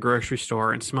grapefruit in a grocery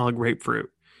store and smell a grapefruit.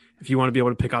 If you want to be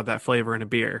able to pick out that flavor in a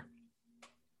beer,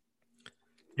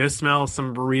 go smell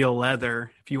some real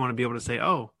leather. If you want to be able to say,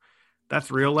 "Oh,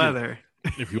 that's real leather."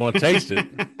 If you want to taste it,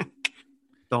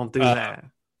 don't do that.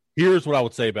 Here's what I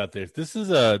would say about this. This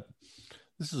is a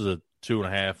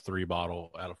 2.5, 3 bottle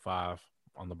out of 5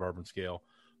 on the bourbon scale.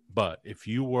 But if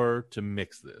you were to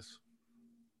mix this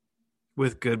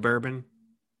with good bourbon,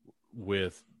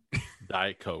 with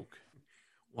Diet Coke,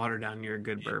 water down your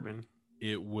good bourbon,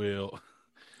 it will.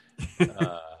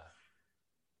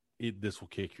 This will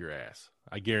kick your ass.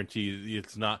 I guarantee you,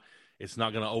 it's not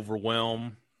going to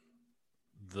overwhelm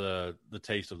the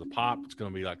taste of the pop. It's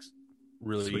going to be like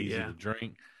really sweet, easy to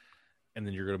drink, and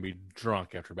then you're going to be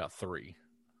drunk after about 3.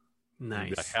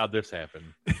 Nice. Like, how'd this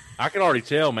happen? I can already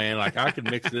tell, man. Like, I can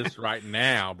mix this right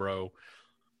now, bro.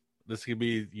 This could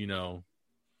be,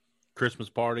 Christmas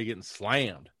party getting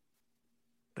slammed.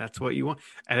 That's what you want.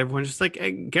 And everyone's just like,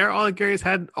 hey, all Gary's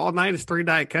had all night is 3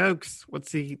 Diet Cokes.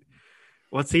 What's he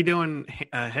doing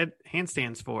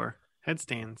handstands for?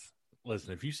 Headstands.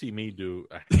 Listen, if you see me do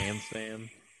a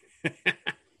handstand,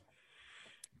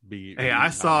 I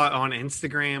saw it on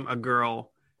Instagram, a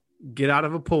girl get out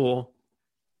of a pool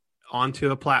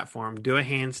onto a platform, do a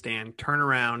handstand, turn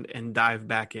around, and dive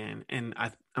back in. And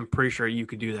I'm pretty sure you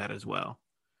could do that as well.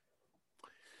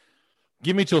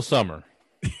 Give me till summer.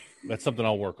 That's something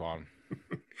I'll work on.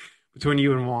 Between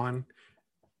you and Juan.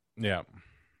 Yeah.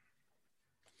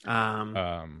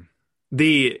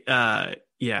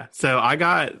 So I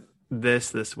got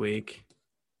this week.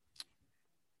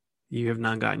 You have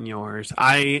not gotten yours.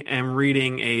 I am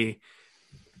reading a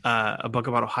book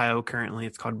about Ohio currently.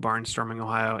 It's called Barnstorming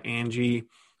Ohio. Angie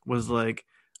was like,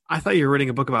 I thought you were reading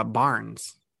a book about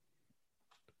barns.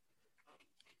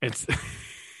 It's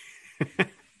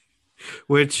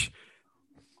which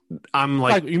I'm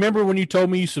like, you remember when you told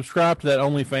me you subscribed to that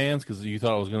OnlyFans because you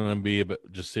thought it was going to be about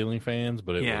just ceiling fans,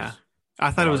 but it was.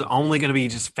 I thought it was only going to be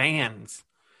just fans.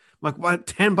 I'm like, what?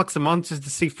 $10 a month just to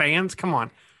see fans? Come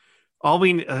on.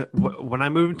 When I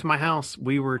moved into my house,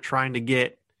 we were trying to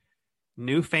get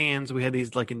new fans. We had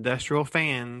these like industrial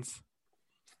fans.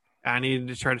 I needed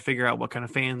to try to figure out what kind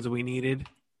of fans we needed.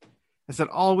 I said,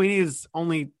 all we need is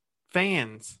only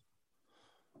fans.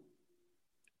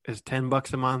 Is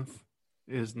 $10 a month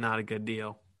is not a good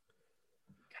deal.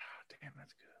 God damn,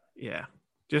 that's good. Yeah.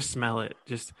 Just smell it.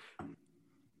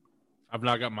 I've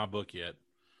not got my book yet.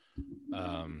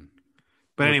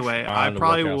 But anyway, I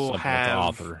probably will have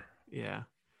author. Yeah.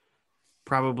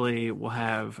 Probably will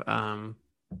have in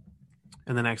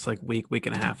the next week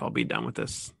and a half, I'll be done with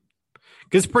this.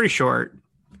 Because it's pretty short.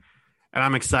 And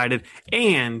I'm excited.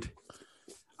 And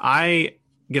I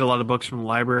get a lot of books from the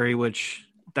library, which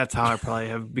that's how I probably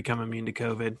have become immune to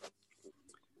COVID.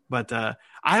 But I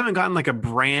haven't gotten like a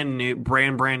brand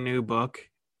new book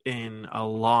in a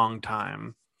long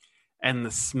time. And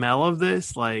the smell of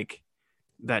this, like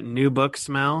that new book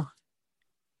smell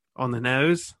on the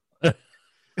nose.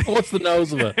 What's the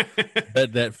nose of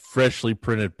that freshly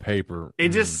printed paper? It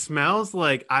just smells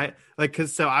like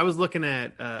because I was looking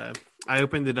at I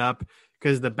opened it up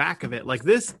because the back of it, like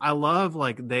this, I love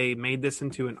like they made this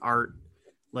into an art.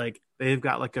 Like they've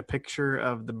got like a picture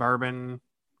of the bourbon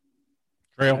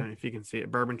trail. I don't know if you can see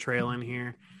it, bourbon trail in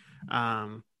here.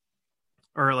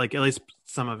 Or like at least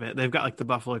some of it. They've got like the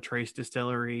Buffalo Trace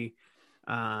Distillery,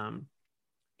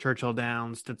 Churchill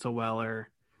Downs, Stitzelweller,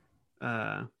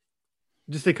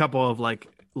 just a couple of like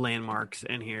landmarks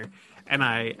in here. And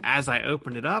as I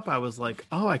opened it up, I was like,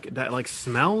 oh, that like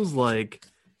smells like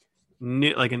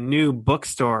new, like a new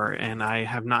bookstore. And I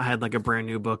have not had like a brand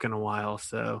new book in a while.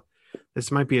 So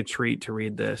this might be a treat to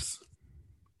read this.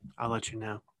 I'll let you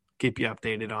know. Keep you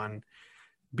updated on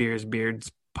Beers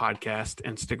Beards podcast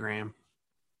Instagram.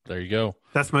 There you go.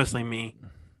 That's mostly me.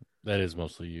 That is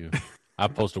mostly you. I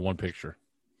posted one picture.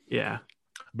 Yeah.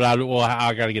 But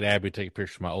I got to get Abby to take a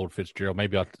picture of my old Fitzgerald.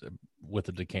 Maybe with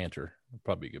a decanter.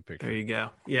 Probably a good picture. There you go.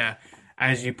 Yeah.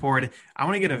 As you pour it, I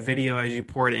want to get a video as you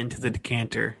pour it into the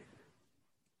decanter.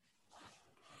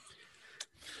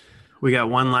 We got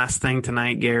one last thing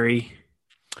tonight, Gary.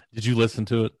 Did you listen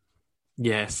to it?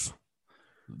 Yes.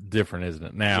 Different, isn't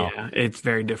it? Now, yeah, it's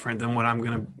very different than what I'm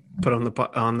going to put on the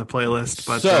playlist.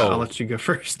 But I'll let you go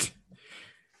first.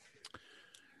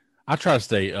 I try to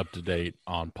stay up to date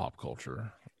on pop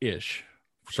culture ish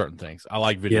for certain things. I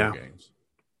like video games.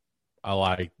 I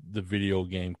like the video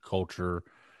game culture.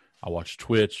 I watch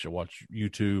Twitch. I watch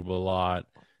YouTube a lot.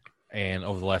 And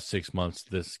over the last 6 months,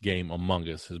 this game Among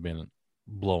Us has been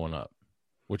blowing up.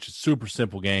 which is super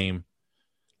simple game.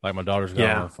 Like my daughter's got it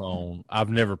Yeah. on her phone. I've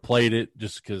never played it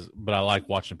just because, but I like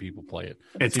watching people play it.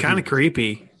 It's See kind of people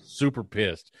creepy. super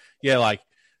pissed. Yeah, like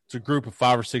it's a group of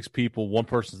 5 or 6 people. One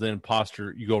person's the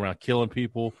imposter. You go around killing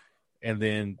people, and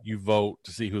then you vote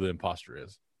to see who the imposter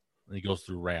is. And he goes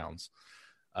through rounds.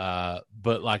 But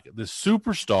like the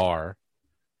superstar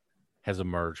has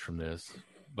emerged from this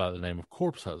by the name of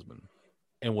Corpse Husband.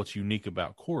 And what's unique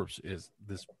about Corpse is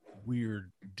this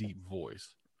weird, deep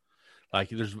voice. Like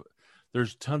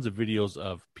there's tons of videos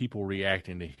of people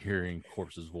reacting to hearing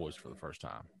Corpse's voice for the first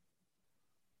time,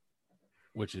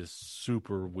 which is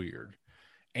super weird.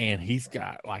 And he's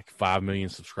got like 5 million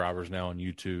subscribers now on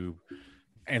YouTube.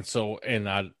 And so, and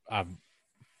I've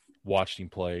watched him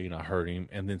play and I heard him,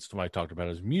 and then somebody talked about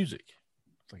his music.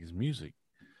 It's like his music.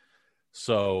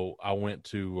 So I went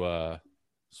to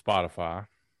Spotify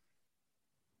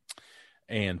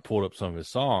and pulled up some of his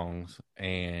songs,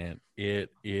 and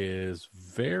it is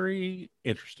very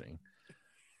interesting.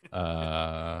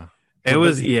 It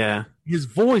was, yeah. His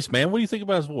voice, man. What do you think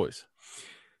about his voice?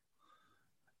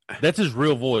 That's his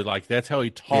real voice. Like, that's how he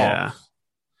talks. Yeah.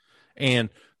 And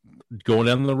going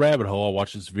down the rabbit hole, I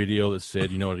watched this video that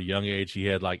said, at a young age, he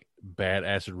had like bad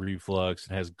acid reflux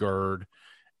and has GERD,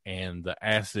 and the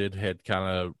acid had kind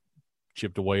of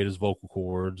chipped away at his vocal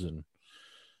cords and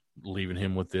leaving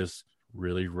him with this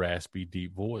really raspy,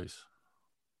 deep voice.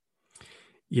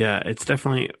 Yeah, it's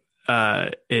definitely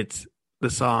it's the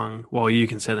song. Well, you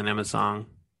can say the name of the song.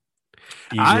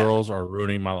 E-girls are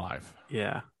ruining my life.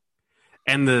 Yeah.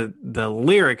 And the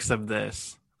lyrics of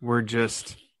this were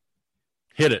just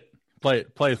hit it. Play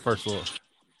it first little.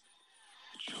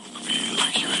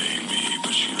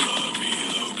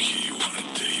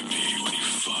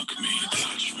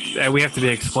 We have to be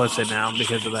explicit now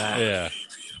because of that. Yeah.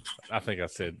 I think I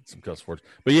said some cuss words.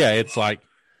 But yeah, it's like,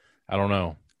 I don't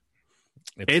know.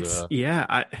 He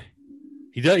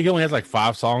only has like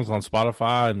 5 songs on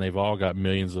Spotify, and they've all got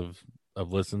millions of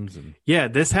listens. And yeah,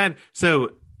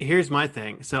 so here's my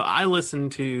thing. So I listen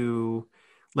to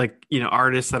like,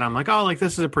 artists that I'm like, oh, like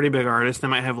this is a pretty big artist. They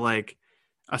might have like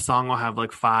a song will have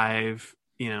like 10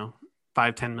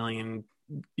 million,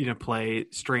 play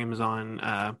streams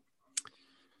on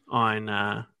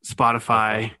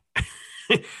Spotify.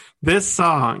 This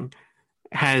song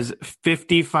has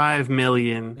 55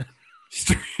 million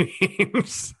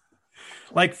streams.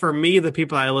 Like for me, the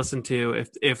people I listen to,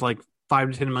 if like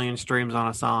 5 to 10 million streams on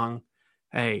a song,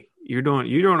 hey, you're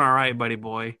doing all right, buddy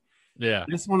boy. Yeah.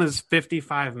 This one is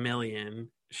 55 million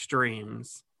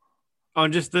streams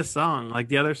on just this song. Like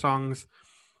the other songs,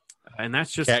 and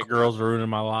that's just Cat Girls Are Ruining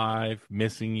My Life,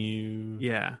 Missing You.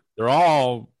 Yeah. They're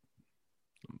all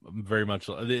very much,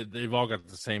 they've all got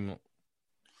the same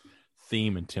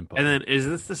theme and tempo. And then is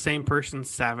this the same person,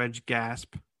 Savage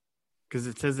Gasp? Because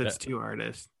it says it's 2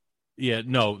 artists. Yeah,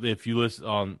 no, if you listen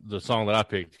on the song that I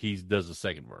picked, he does the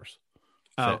second verse.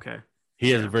 So, oh, okay. He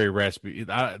has a very raspy,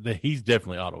 he's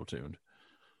definitely auto-tuned.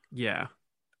 Yeah.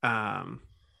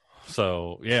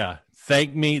 So, yeah,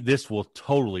 thank me. This will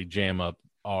totally jam up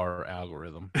our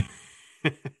algorithm.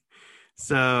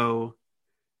 So,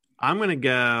 I'm going to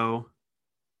go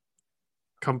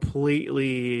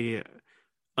completely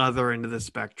other end of the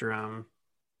spectrum.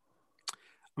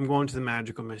 I'm going to the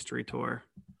Magical Mystery Tour.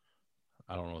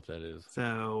 I don't know what that is.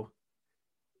 So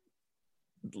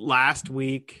last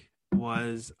week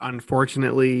was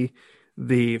unfortunately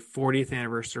the 40th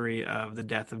anniversary of the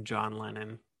death of John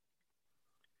Lennon.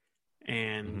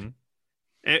 And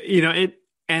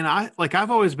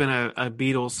I've always been a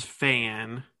Beatles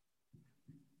fan.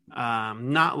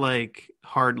 Not like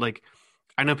hard, like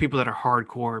I know people that are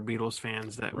hardcore Beatles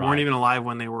fans that weren't even alive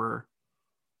when they were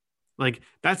like,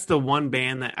 that's the one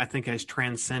band that I think has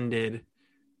transcended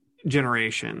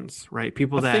generations, right? I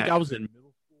think I was in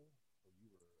middle school,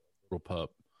 little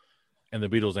pup, and the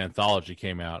Beatles anthology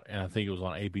came out, and I think it was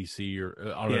on ABC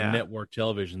or on a network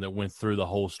television that went through the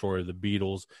whole story of the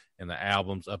Beatles and the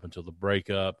albums up until the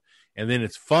breakup. And then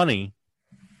it's funny,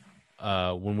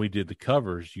 when we did the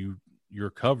covers, your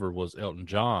cover was Elton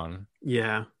John.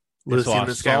 Yeah. Lucy in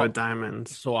the Sky with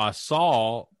Diamonds. So I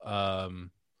saw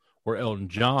where Elton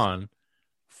John,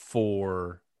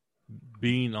 for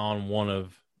being on one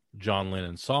of John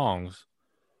Lennon's songs,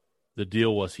 the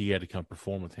deal was he had to come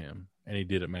perform with him, and he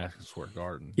did at Madison Square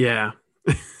Garden. Yeah.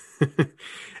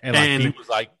 and he was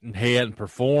like, he hadn't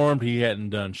performed, he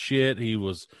hadn't done shit, he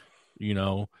was,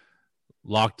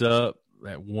 locked up.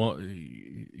 That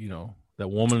one, that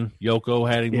woman Yoko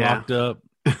had him locked up.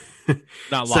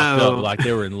 Not locked up, but like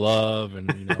they were in love,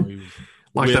 and he was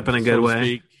locked up in a good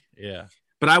way. Yeah.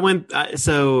 But I went,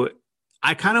 so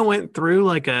I kind of went through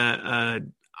like I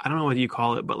I don't know what you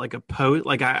call it, but like a post.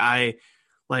 Like I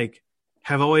like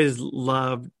have always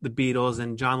loved the Beatles,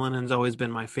 and John Lennon's always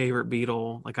been my favorite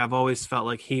Beatle. Like I've always felt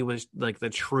like he was like the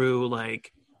true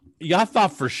like. Yeah, I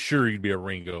thought for sure you'd be a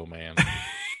Ringo man.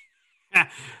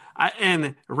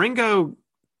 And Ringo,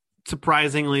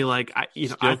 surprisingly, like I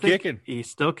Still think kicking. he's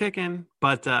still kicking,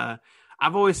 but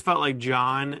I've always felt like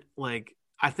John. Like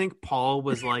I think Paul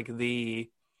was like the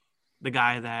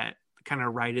guy that kind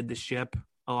of righted the ship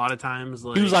a lot of times. He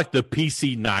was Like like the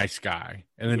PC nice guy,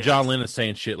 and then John yes, Lennon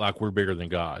saying shit like "We're bigger than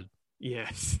God."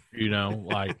 yes. You know,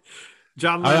 like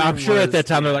John I'm Lennon sure at that was,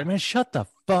 time they're yeah. like, "Man, shut the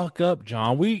fuck up,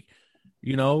 John.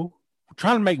 You know, we're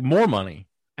trying to make more money."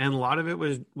 And a lot of it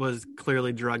was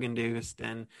clearly drug induced,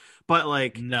 and but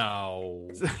like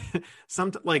No,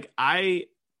 some like I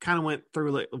kind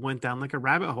of went down like a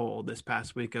rabbit hole this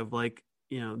past week of like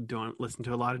doing listen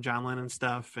to a lot of John Lennon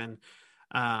stuff, and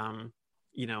um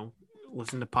you know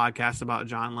listen to podcasts about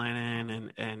John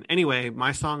Lennon, and anyway,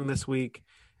 my song this week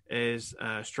is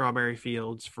Strawberry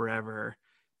Fields Forever,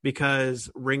 because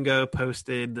Ringo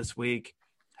posted this week,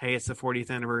 hey, it's the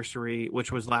 40th anniversary,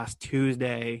 which was last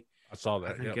Tuesday. I saw I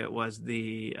that. think Yep. it was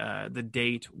the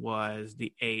date was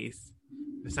the 8th,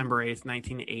 December 8th,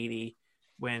 1980,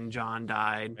 when John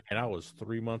died. And I was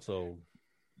 3 months old.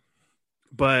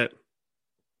 But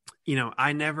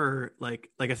I never like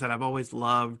I said, I've always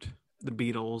loved the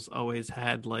Beatles, always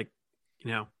had like,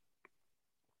 you know,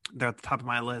 they're at the top of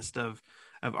my list of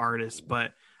artists,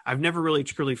 but I've never really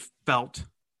truly felt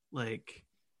like,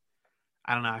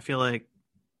 I don't know, I feel like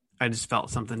I just felt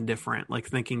something different, like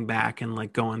thinking back and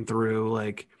like going through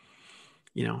like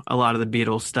a lot of the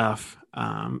Beatles stuff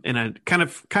in a kind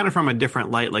of from a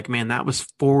different light. Like, man, that was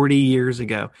 40 years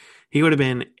ago. He would have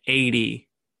been 80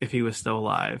 if he was still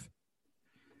alive.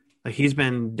 Like he's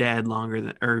been dead longer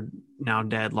than, or now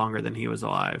dead longer than he was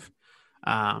alive.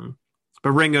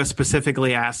 But Ringo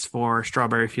specifically asked for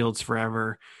Strawberry Fields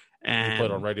Forever, You played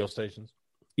on and radio stations.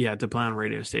 yeah, to play on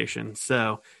radio station.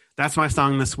 So that's my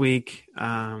song this week.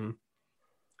 So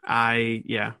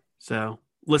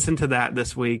listen to that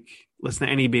this week. Listen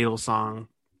to any Beatles song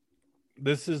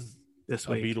This is this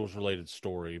a week. Beatles related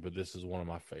story, but this is one of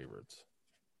my favorites.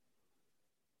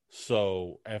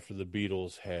 So after the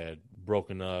Beatles had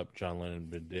broken up, John Lennon had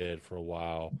been dead for a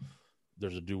while.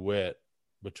 There's a duet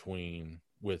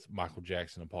with Michael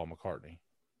Jackson and Paul McCartney,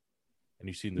 and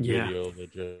you've seen the Yeah. video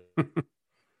that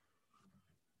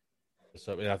just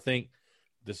and I think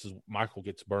this is Michael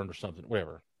gets burned or something.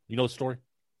 Whatever, you know the story.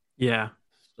 Yeah.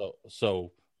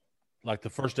 So like the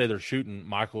first day they're shooting,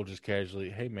 Michael just casually,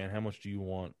 "Hey man, how much do you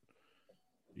want?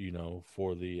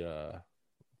 For the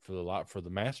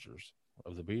masters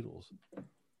of the Beatles?"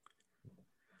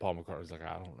 Paul McCartney's like,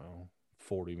 "I don't know,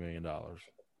 $40 million.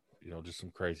 Just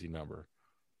some crazy number."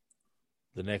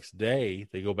 The next day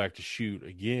they go back to shoot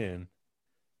again.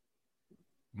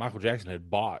 Michael Jackson had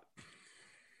bought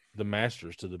the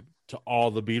masters to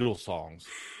all the Beatles songs.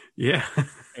 Yeah.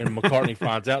 And McCartney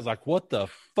finds out, is like, "What the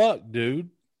fuck, dude?"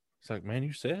 It's like, "Man,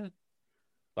 you said,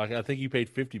 like, I think you paid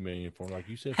 $50 million for him. Like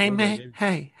you said, Hey 40, man,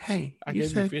 hey, I you gave you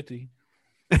said 50."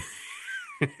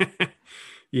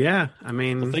 Yeah, I So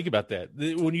mean, think about that.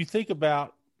 When you think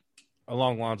about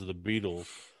along the lines of the Beatles,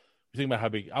 you think about how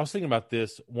big. I was thinking about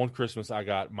this one Christmas. I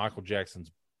got Michael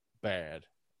Jackson's "Bad"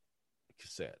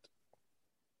 cassette,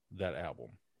 that album,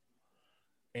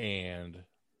 and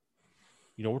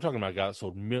we're talking about a guy that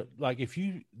sold like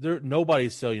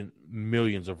nobody's selling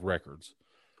millions of records,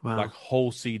 wow. like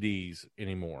whole CDs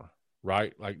anymore,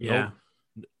 right? Like Yeah.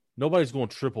 nobody's going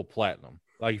triple platinum.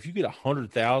 Like if you get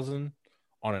 100,000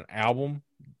 on an album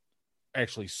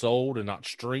actually sold and not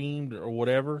streamed or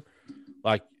whatever,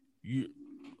 like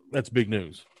that's big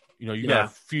news. You got Yeah. a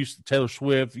few Taylor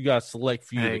Swift, you got a select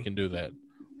few Hey, that can do that.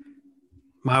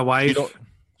 my She wife.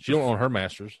 don't own her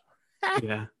masters.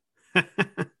 Yeah.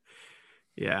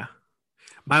 Yeah.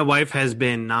 My wife has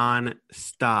been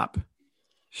non-stop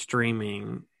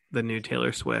streaming the new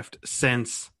Taylor Swift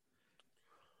since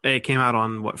it came out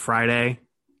on Friday.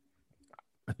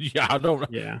 Yeah, I don't know.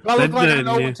 Yeah. I look like I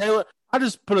know new, what Taylor. I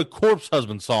just put a Corpse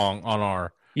Husband song on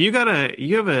our. you have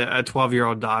a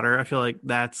 12-year-old daughter. I feel like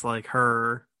that's like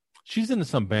her She's into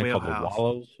some band called the wheelhouse.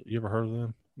 Wallows. You ever heard of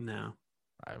them? No.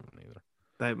 I haven't either.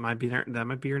 That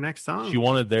might be your next song. She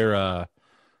wanted their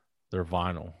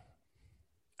vinyl.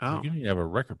 Oh. You need to have a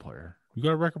record player. You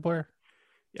got a record player?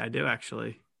 Yeah, I do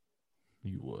actually.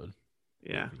 You would.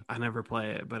 Yeah, I never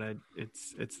play it, but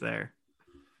it's there.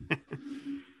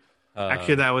 Uh,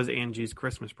 Actually, that was Angie's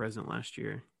Christmas present last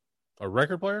year. a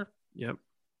record player? Yep.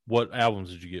 What albums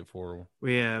did you get for her?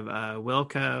 We have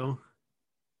Wilco.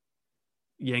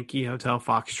 Yankee Hotel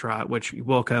Foxtrot, which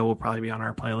Wilco will probably be on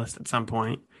our playlist at some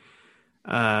point.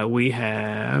 We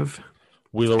have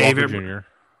Wheeler Walker Avett,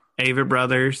 Jr. Avett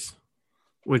Brothers,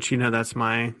 which that's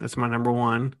my number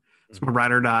one. It's my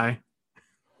ride or die.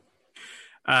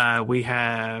 We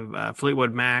have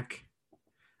Fleetwood Mac,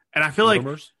 and I feel like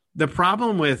Rumors. the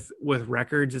problem with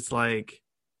records, it's like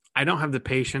I don't have the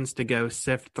patience to go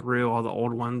sift through all the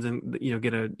old ones and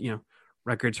get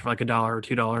records for like $1 or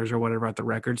 $2 or whatever at the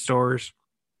record stores.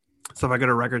 So if I go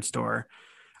to a record store,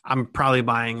 I'm probably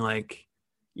buying like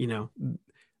the 2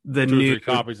 or new 3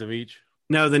 copies of each.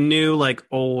 No, the new like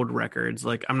old records.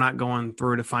 Like I'm not going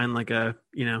through to find like a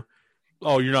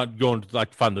Oh, you're not going to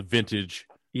like find the vintage.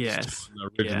 Yes. The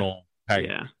original package.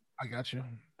 Yeah. I got you.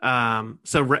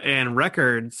 And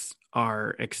records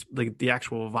are like the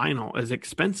actual vinyl is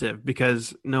expensive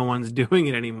because no one's doing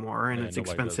it anymore, and it's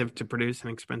expensive to produce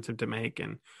and expensive to make.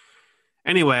 And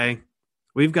anyway,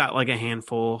 we've got like a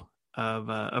handful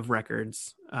of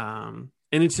records, and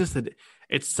it's just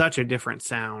it's such a different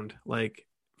sound. Like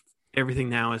everything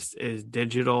now is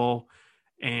digital,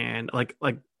 and like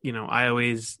I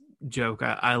always joke.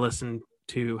 I listen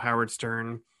to Howard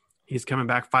Stern. He's coming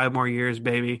back 5 more years,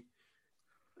 baby.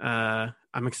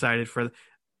 I'm excited for.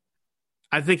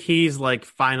 I think he's like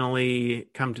finally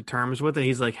come to terms with it.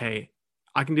 He's like, hey,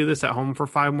 I can do this at home for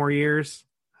 5 more years.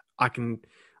 I can.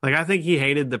 Like, I think he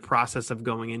hated the process of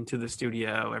going into the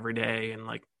studio every day, and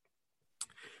like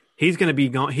he's gonna be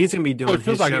doing. So it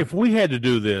feels like if we had to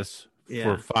do this Yeah.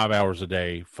 for 5 hours a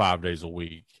day, 5 days a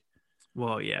week.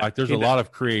 Well, yeah. Like there's a lot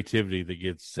of creativity that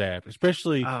gets sapped,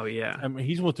 especially. Oh yeah. I mean,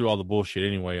 he's went through all the bullshit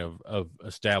anyway of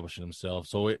establishing himself.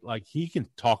 So it like he can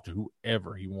talk to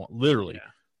whoever he wants, literally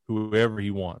whoever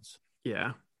he wants.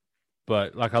 Yeah.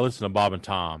 But like I listen to Bob and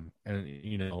Tom, and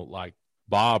like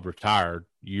Bob retired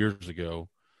years ago,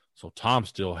 so Tom's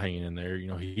still hanging in there.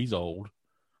 He's old.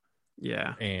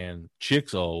 Yeah. And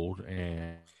Chick's old,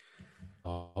 and the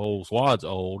whole squad's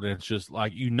old, and it's just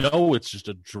like it's just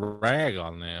a drag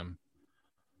on them.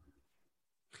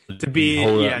 To be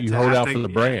you hold out for the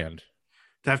brand.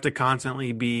 To have to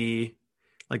constantly be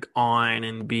like on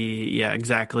and be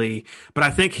exactly. But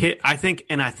I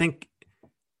think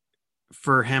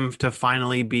for him to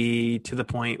finally be to the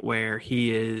point where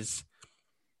he is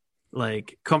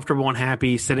like comfortable and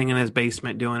happy sitting in his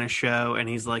basement doing a show, and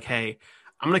he's like, hey,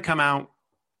 I'm gonna come out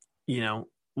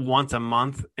once a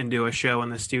month and do a show in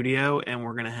the studio, and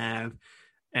we're gonna have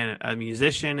a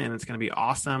musician, and it's gonna be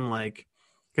awesome. Like,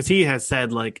 because he has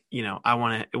said like, I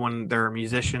want to, when there are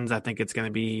musicians, I think it'll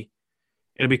be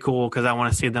cool because I want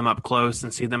to see them up close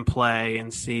and see them play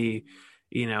and see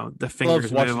the fingers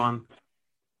move on.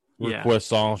 Request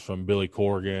songs from Billy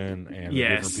Corgan and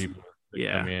different people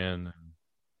that come in,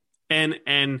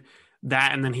 and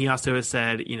that, and then he also has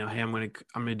said, hey, I'm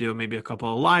gonna do maybe a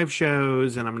couple of live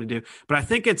shows, and I'm gonna do, but I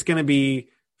think it's gonna be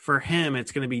for him,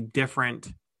 it's gonna be different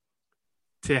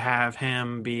to have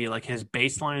him be like his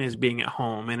baseline is being at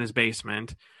home in his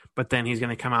basement, but then he's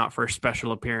gonna come out for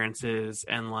special appearances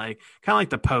and like kind of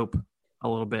like the Pope a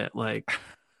little bit, like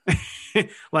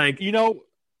like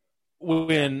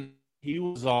when he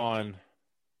was on,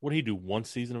 what did he do? 1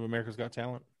 season of America's Got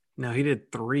Talent? No, he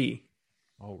did 3.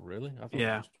 Oh, really? I thought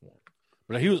yeah. It was 1.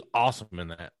 But he was awesome in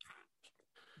that.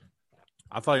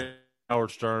 I thought Howard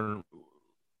Stern,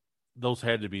 those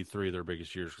had to be 3 of their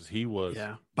biggest years because he was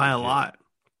by a lot.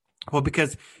 Well,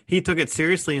 because he took it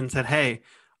seriously and said, hey,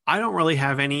 I don't really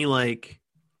have any like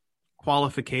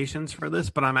qualifications for this,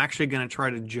 but I'm actually going to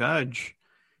try to judge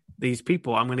these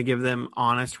people. I'm going to give them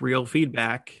honest, real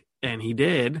feedback. And he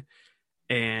did.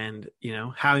 And,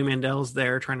 Howie Mandel's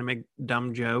there trying to make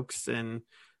dumb jokes, and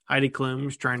Heidi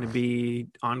Klum's trying to be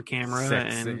on camera,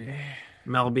 and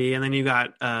Mel B. And then you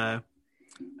got,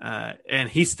 and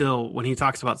he still, when he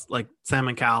talks about like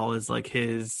Simon Cowell is like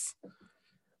his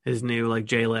new like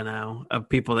Jay Leno of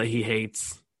people that he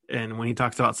hates. And when he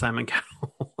talks about Simon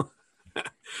Cowell,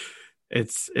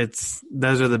 it's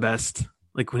those are the best.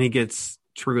 Like when he gets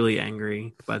truly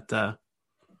angry, but I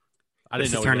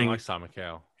didn't know he didn't like Simon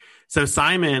Cowell. So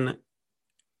Simon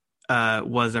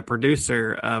was a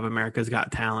producer of America's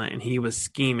Got Talent, and he was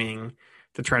scheming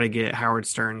to try to get Howard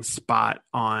Stern's spot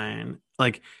on.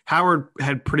 Like Howard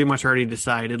had pretty much already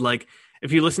decided. Like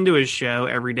if you listen to his show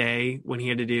every day when he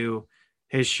had to do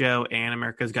his show and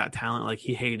America's Got Talent, like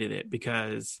he hated it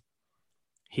because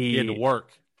he had to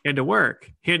work. He had to work.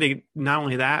 He had to, not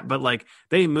only that, but like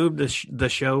they moved the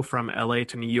show from LA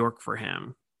to New York for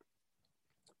him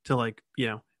to like,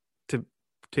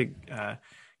 to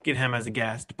get him as a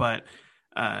guest. But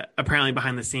apparently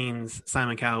behind the scenes,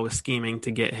 Simon Cowell was scheming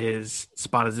to get his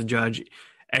spot as a judge.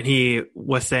 and he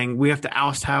was saying we have to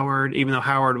oust Howard, even though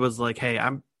Howard was like, "Hey,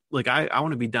 I'm like I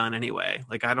want to be done anyway.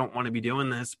 Like I don't want to be doing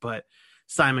this." But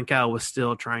Simon Cowell was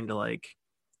still trying to like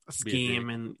scheme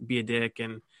and be a dick,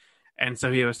 and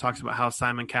so he always talks about how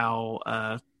Simon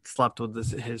Cowell slept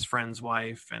with his friend's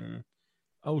wife, and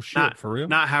Oh shit, not for real?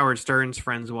 not Howard Stern's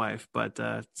friend's wife, but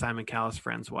Simon Cowell's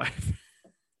friend's wife.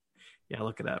 Yeah,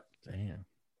 look it up. Damn.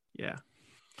 Yeah.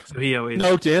 So he always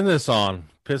Note to end this on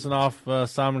pissing off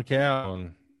Simon Cowell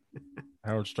and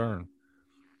Howard Stern.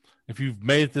 If you've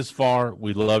made it this far,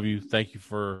 we love you. Thank you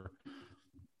for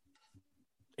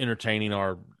entertaining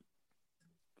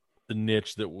the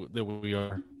niche that we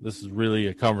are. This is really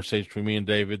a conversation between me and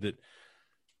David that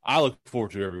I look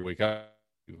forward to every week. But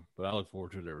I look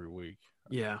forward to it every week.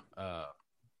 Yeah.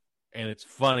 And it's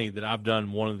funny that I've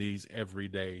done one of these every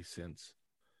day since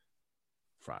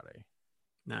Friday.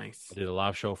 Nice. I did a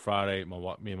live show Friday.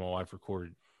 Me and my wife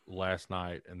recorded last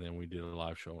night, and then we did a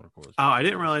live show and recorded. Oh, I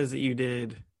didn't realize that you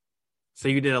did. So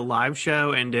you did a live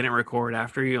show and didn't record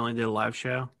after you only did a live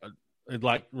show?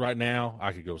 Like right now,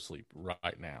 I could go sleep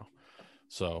right now.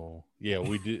 So yeah,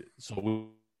 we did. So we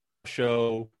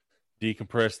show,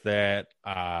 decompressed that.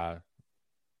 I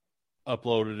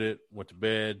uploaded it, went to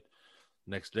bed.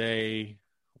 Next day,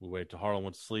 we waited till Harlan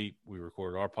went to sleep. We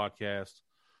recorded our podcast.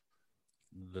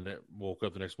 Then woke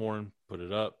up the next morning, put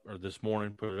it up, or this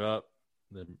morning, put it up.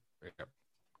 Then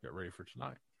got ready for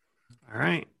tonight. All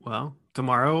right. Well,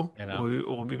 tomorrow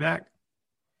we'll be back.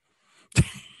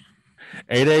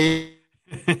 8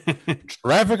 a.m.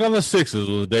 Traffic on the sixes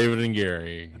with David and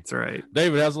Gary. That's right.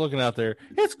 David, how's it looking out there?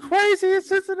 It's crazy in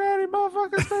Cincinnati,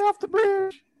 motherfuckers. Stay off the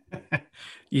bridge.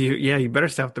 You better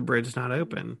stay off the bridge. It's not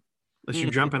open. Unless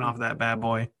you're jumping off that bad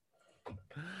boy.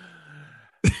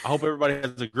 I hope everybody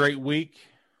has a great week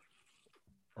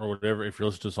or whatever. If you're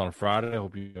listening to us on a Friday, I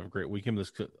hope you have a great weekend.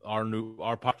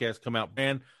 Our podcast come out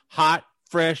brand hot,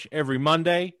 fresh every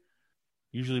Monday,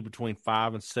 usually between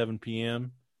 5 and 7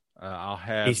 p.m. I'll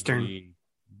have Eastern.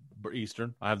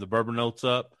 I have the bourbon notes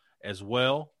up as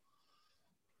well.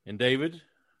 And David,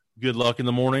 good luck in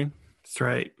the morning. That's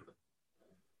right.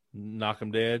 Knock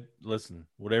them dead. Listen,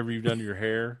 whatever you've done to your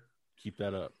hair, keep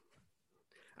that up.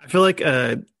 I feel like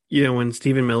when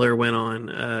Stephen Miller went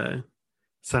on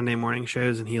Sunday morning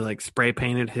shows and he like spray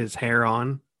painted his hair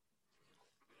on.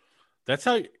 That's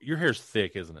how your hair's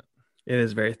thick, isn't it? It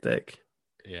is very thick.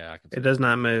 Yeah, I can see it does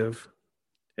not move.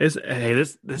 This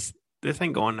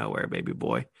ain't going nowhere, baby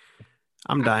boy.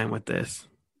 I'm dying with this.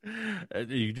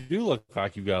 You do look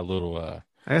like you got a little. I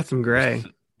got some gray.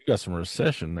 You got some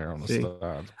recession there on the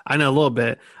side. I know a little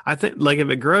bit. I think like if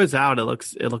it grows out, it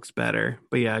looks better.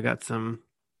 But yeah, I got some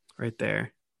right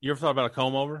there. You ever thought about a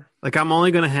comb over? Like I'm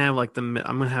only gonna have like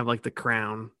the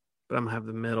crown, but I'm gonna have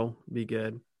the middle be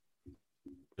good.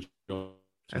 I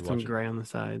have some gray on the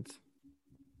sides.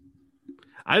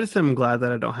 I just am glad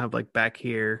that I don't have like back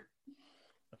here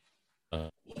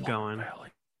going.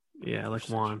 Yeah, like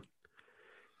Juan.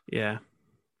 Yeah,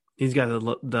 he's got the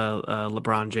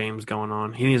LeBron James going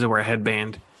on. He needs to wear a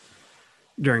headband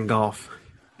during golf.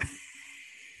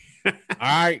 All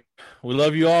right, we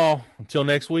love you all. Until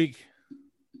next week.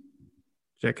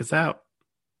 Check us out.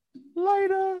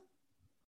 Later.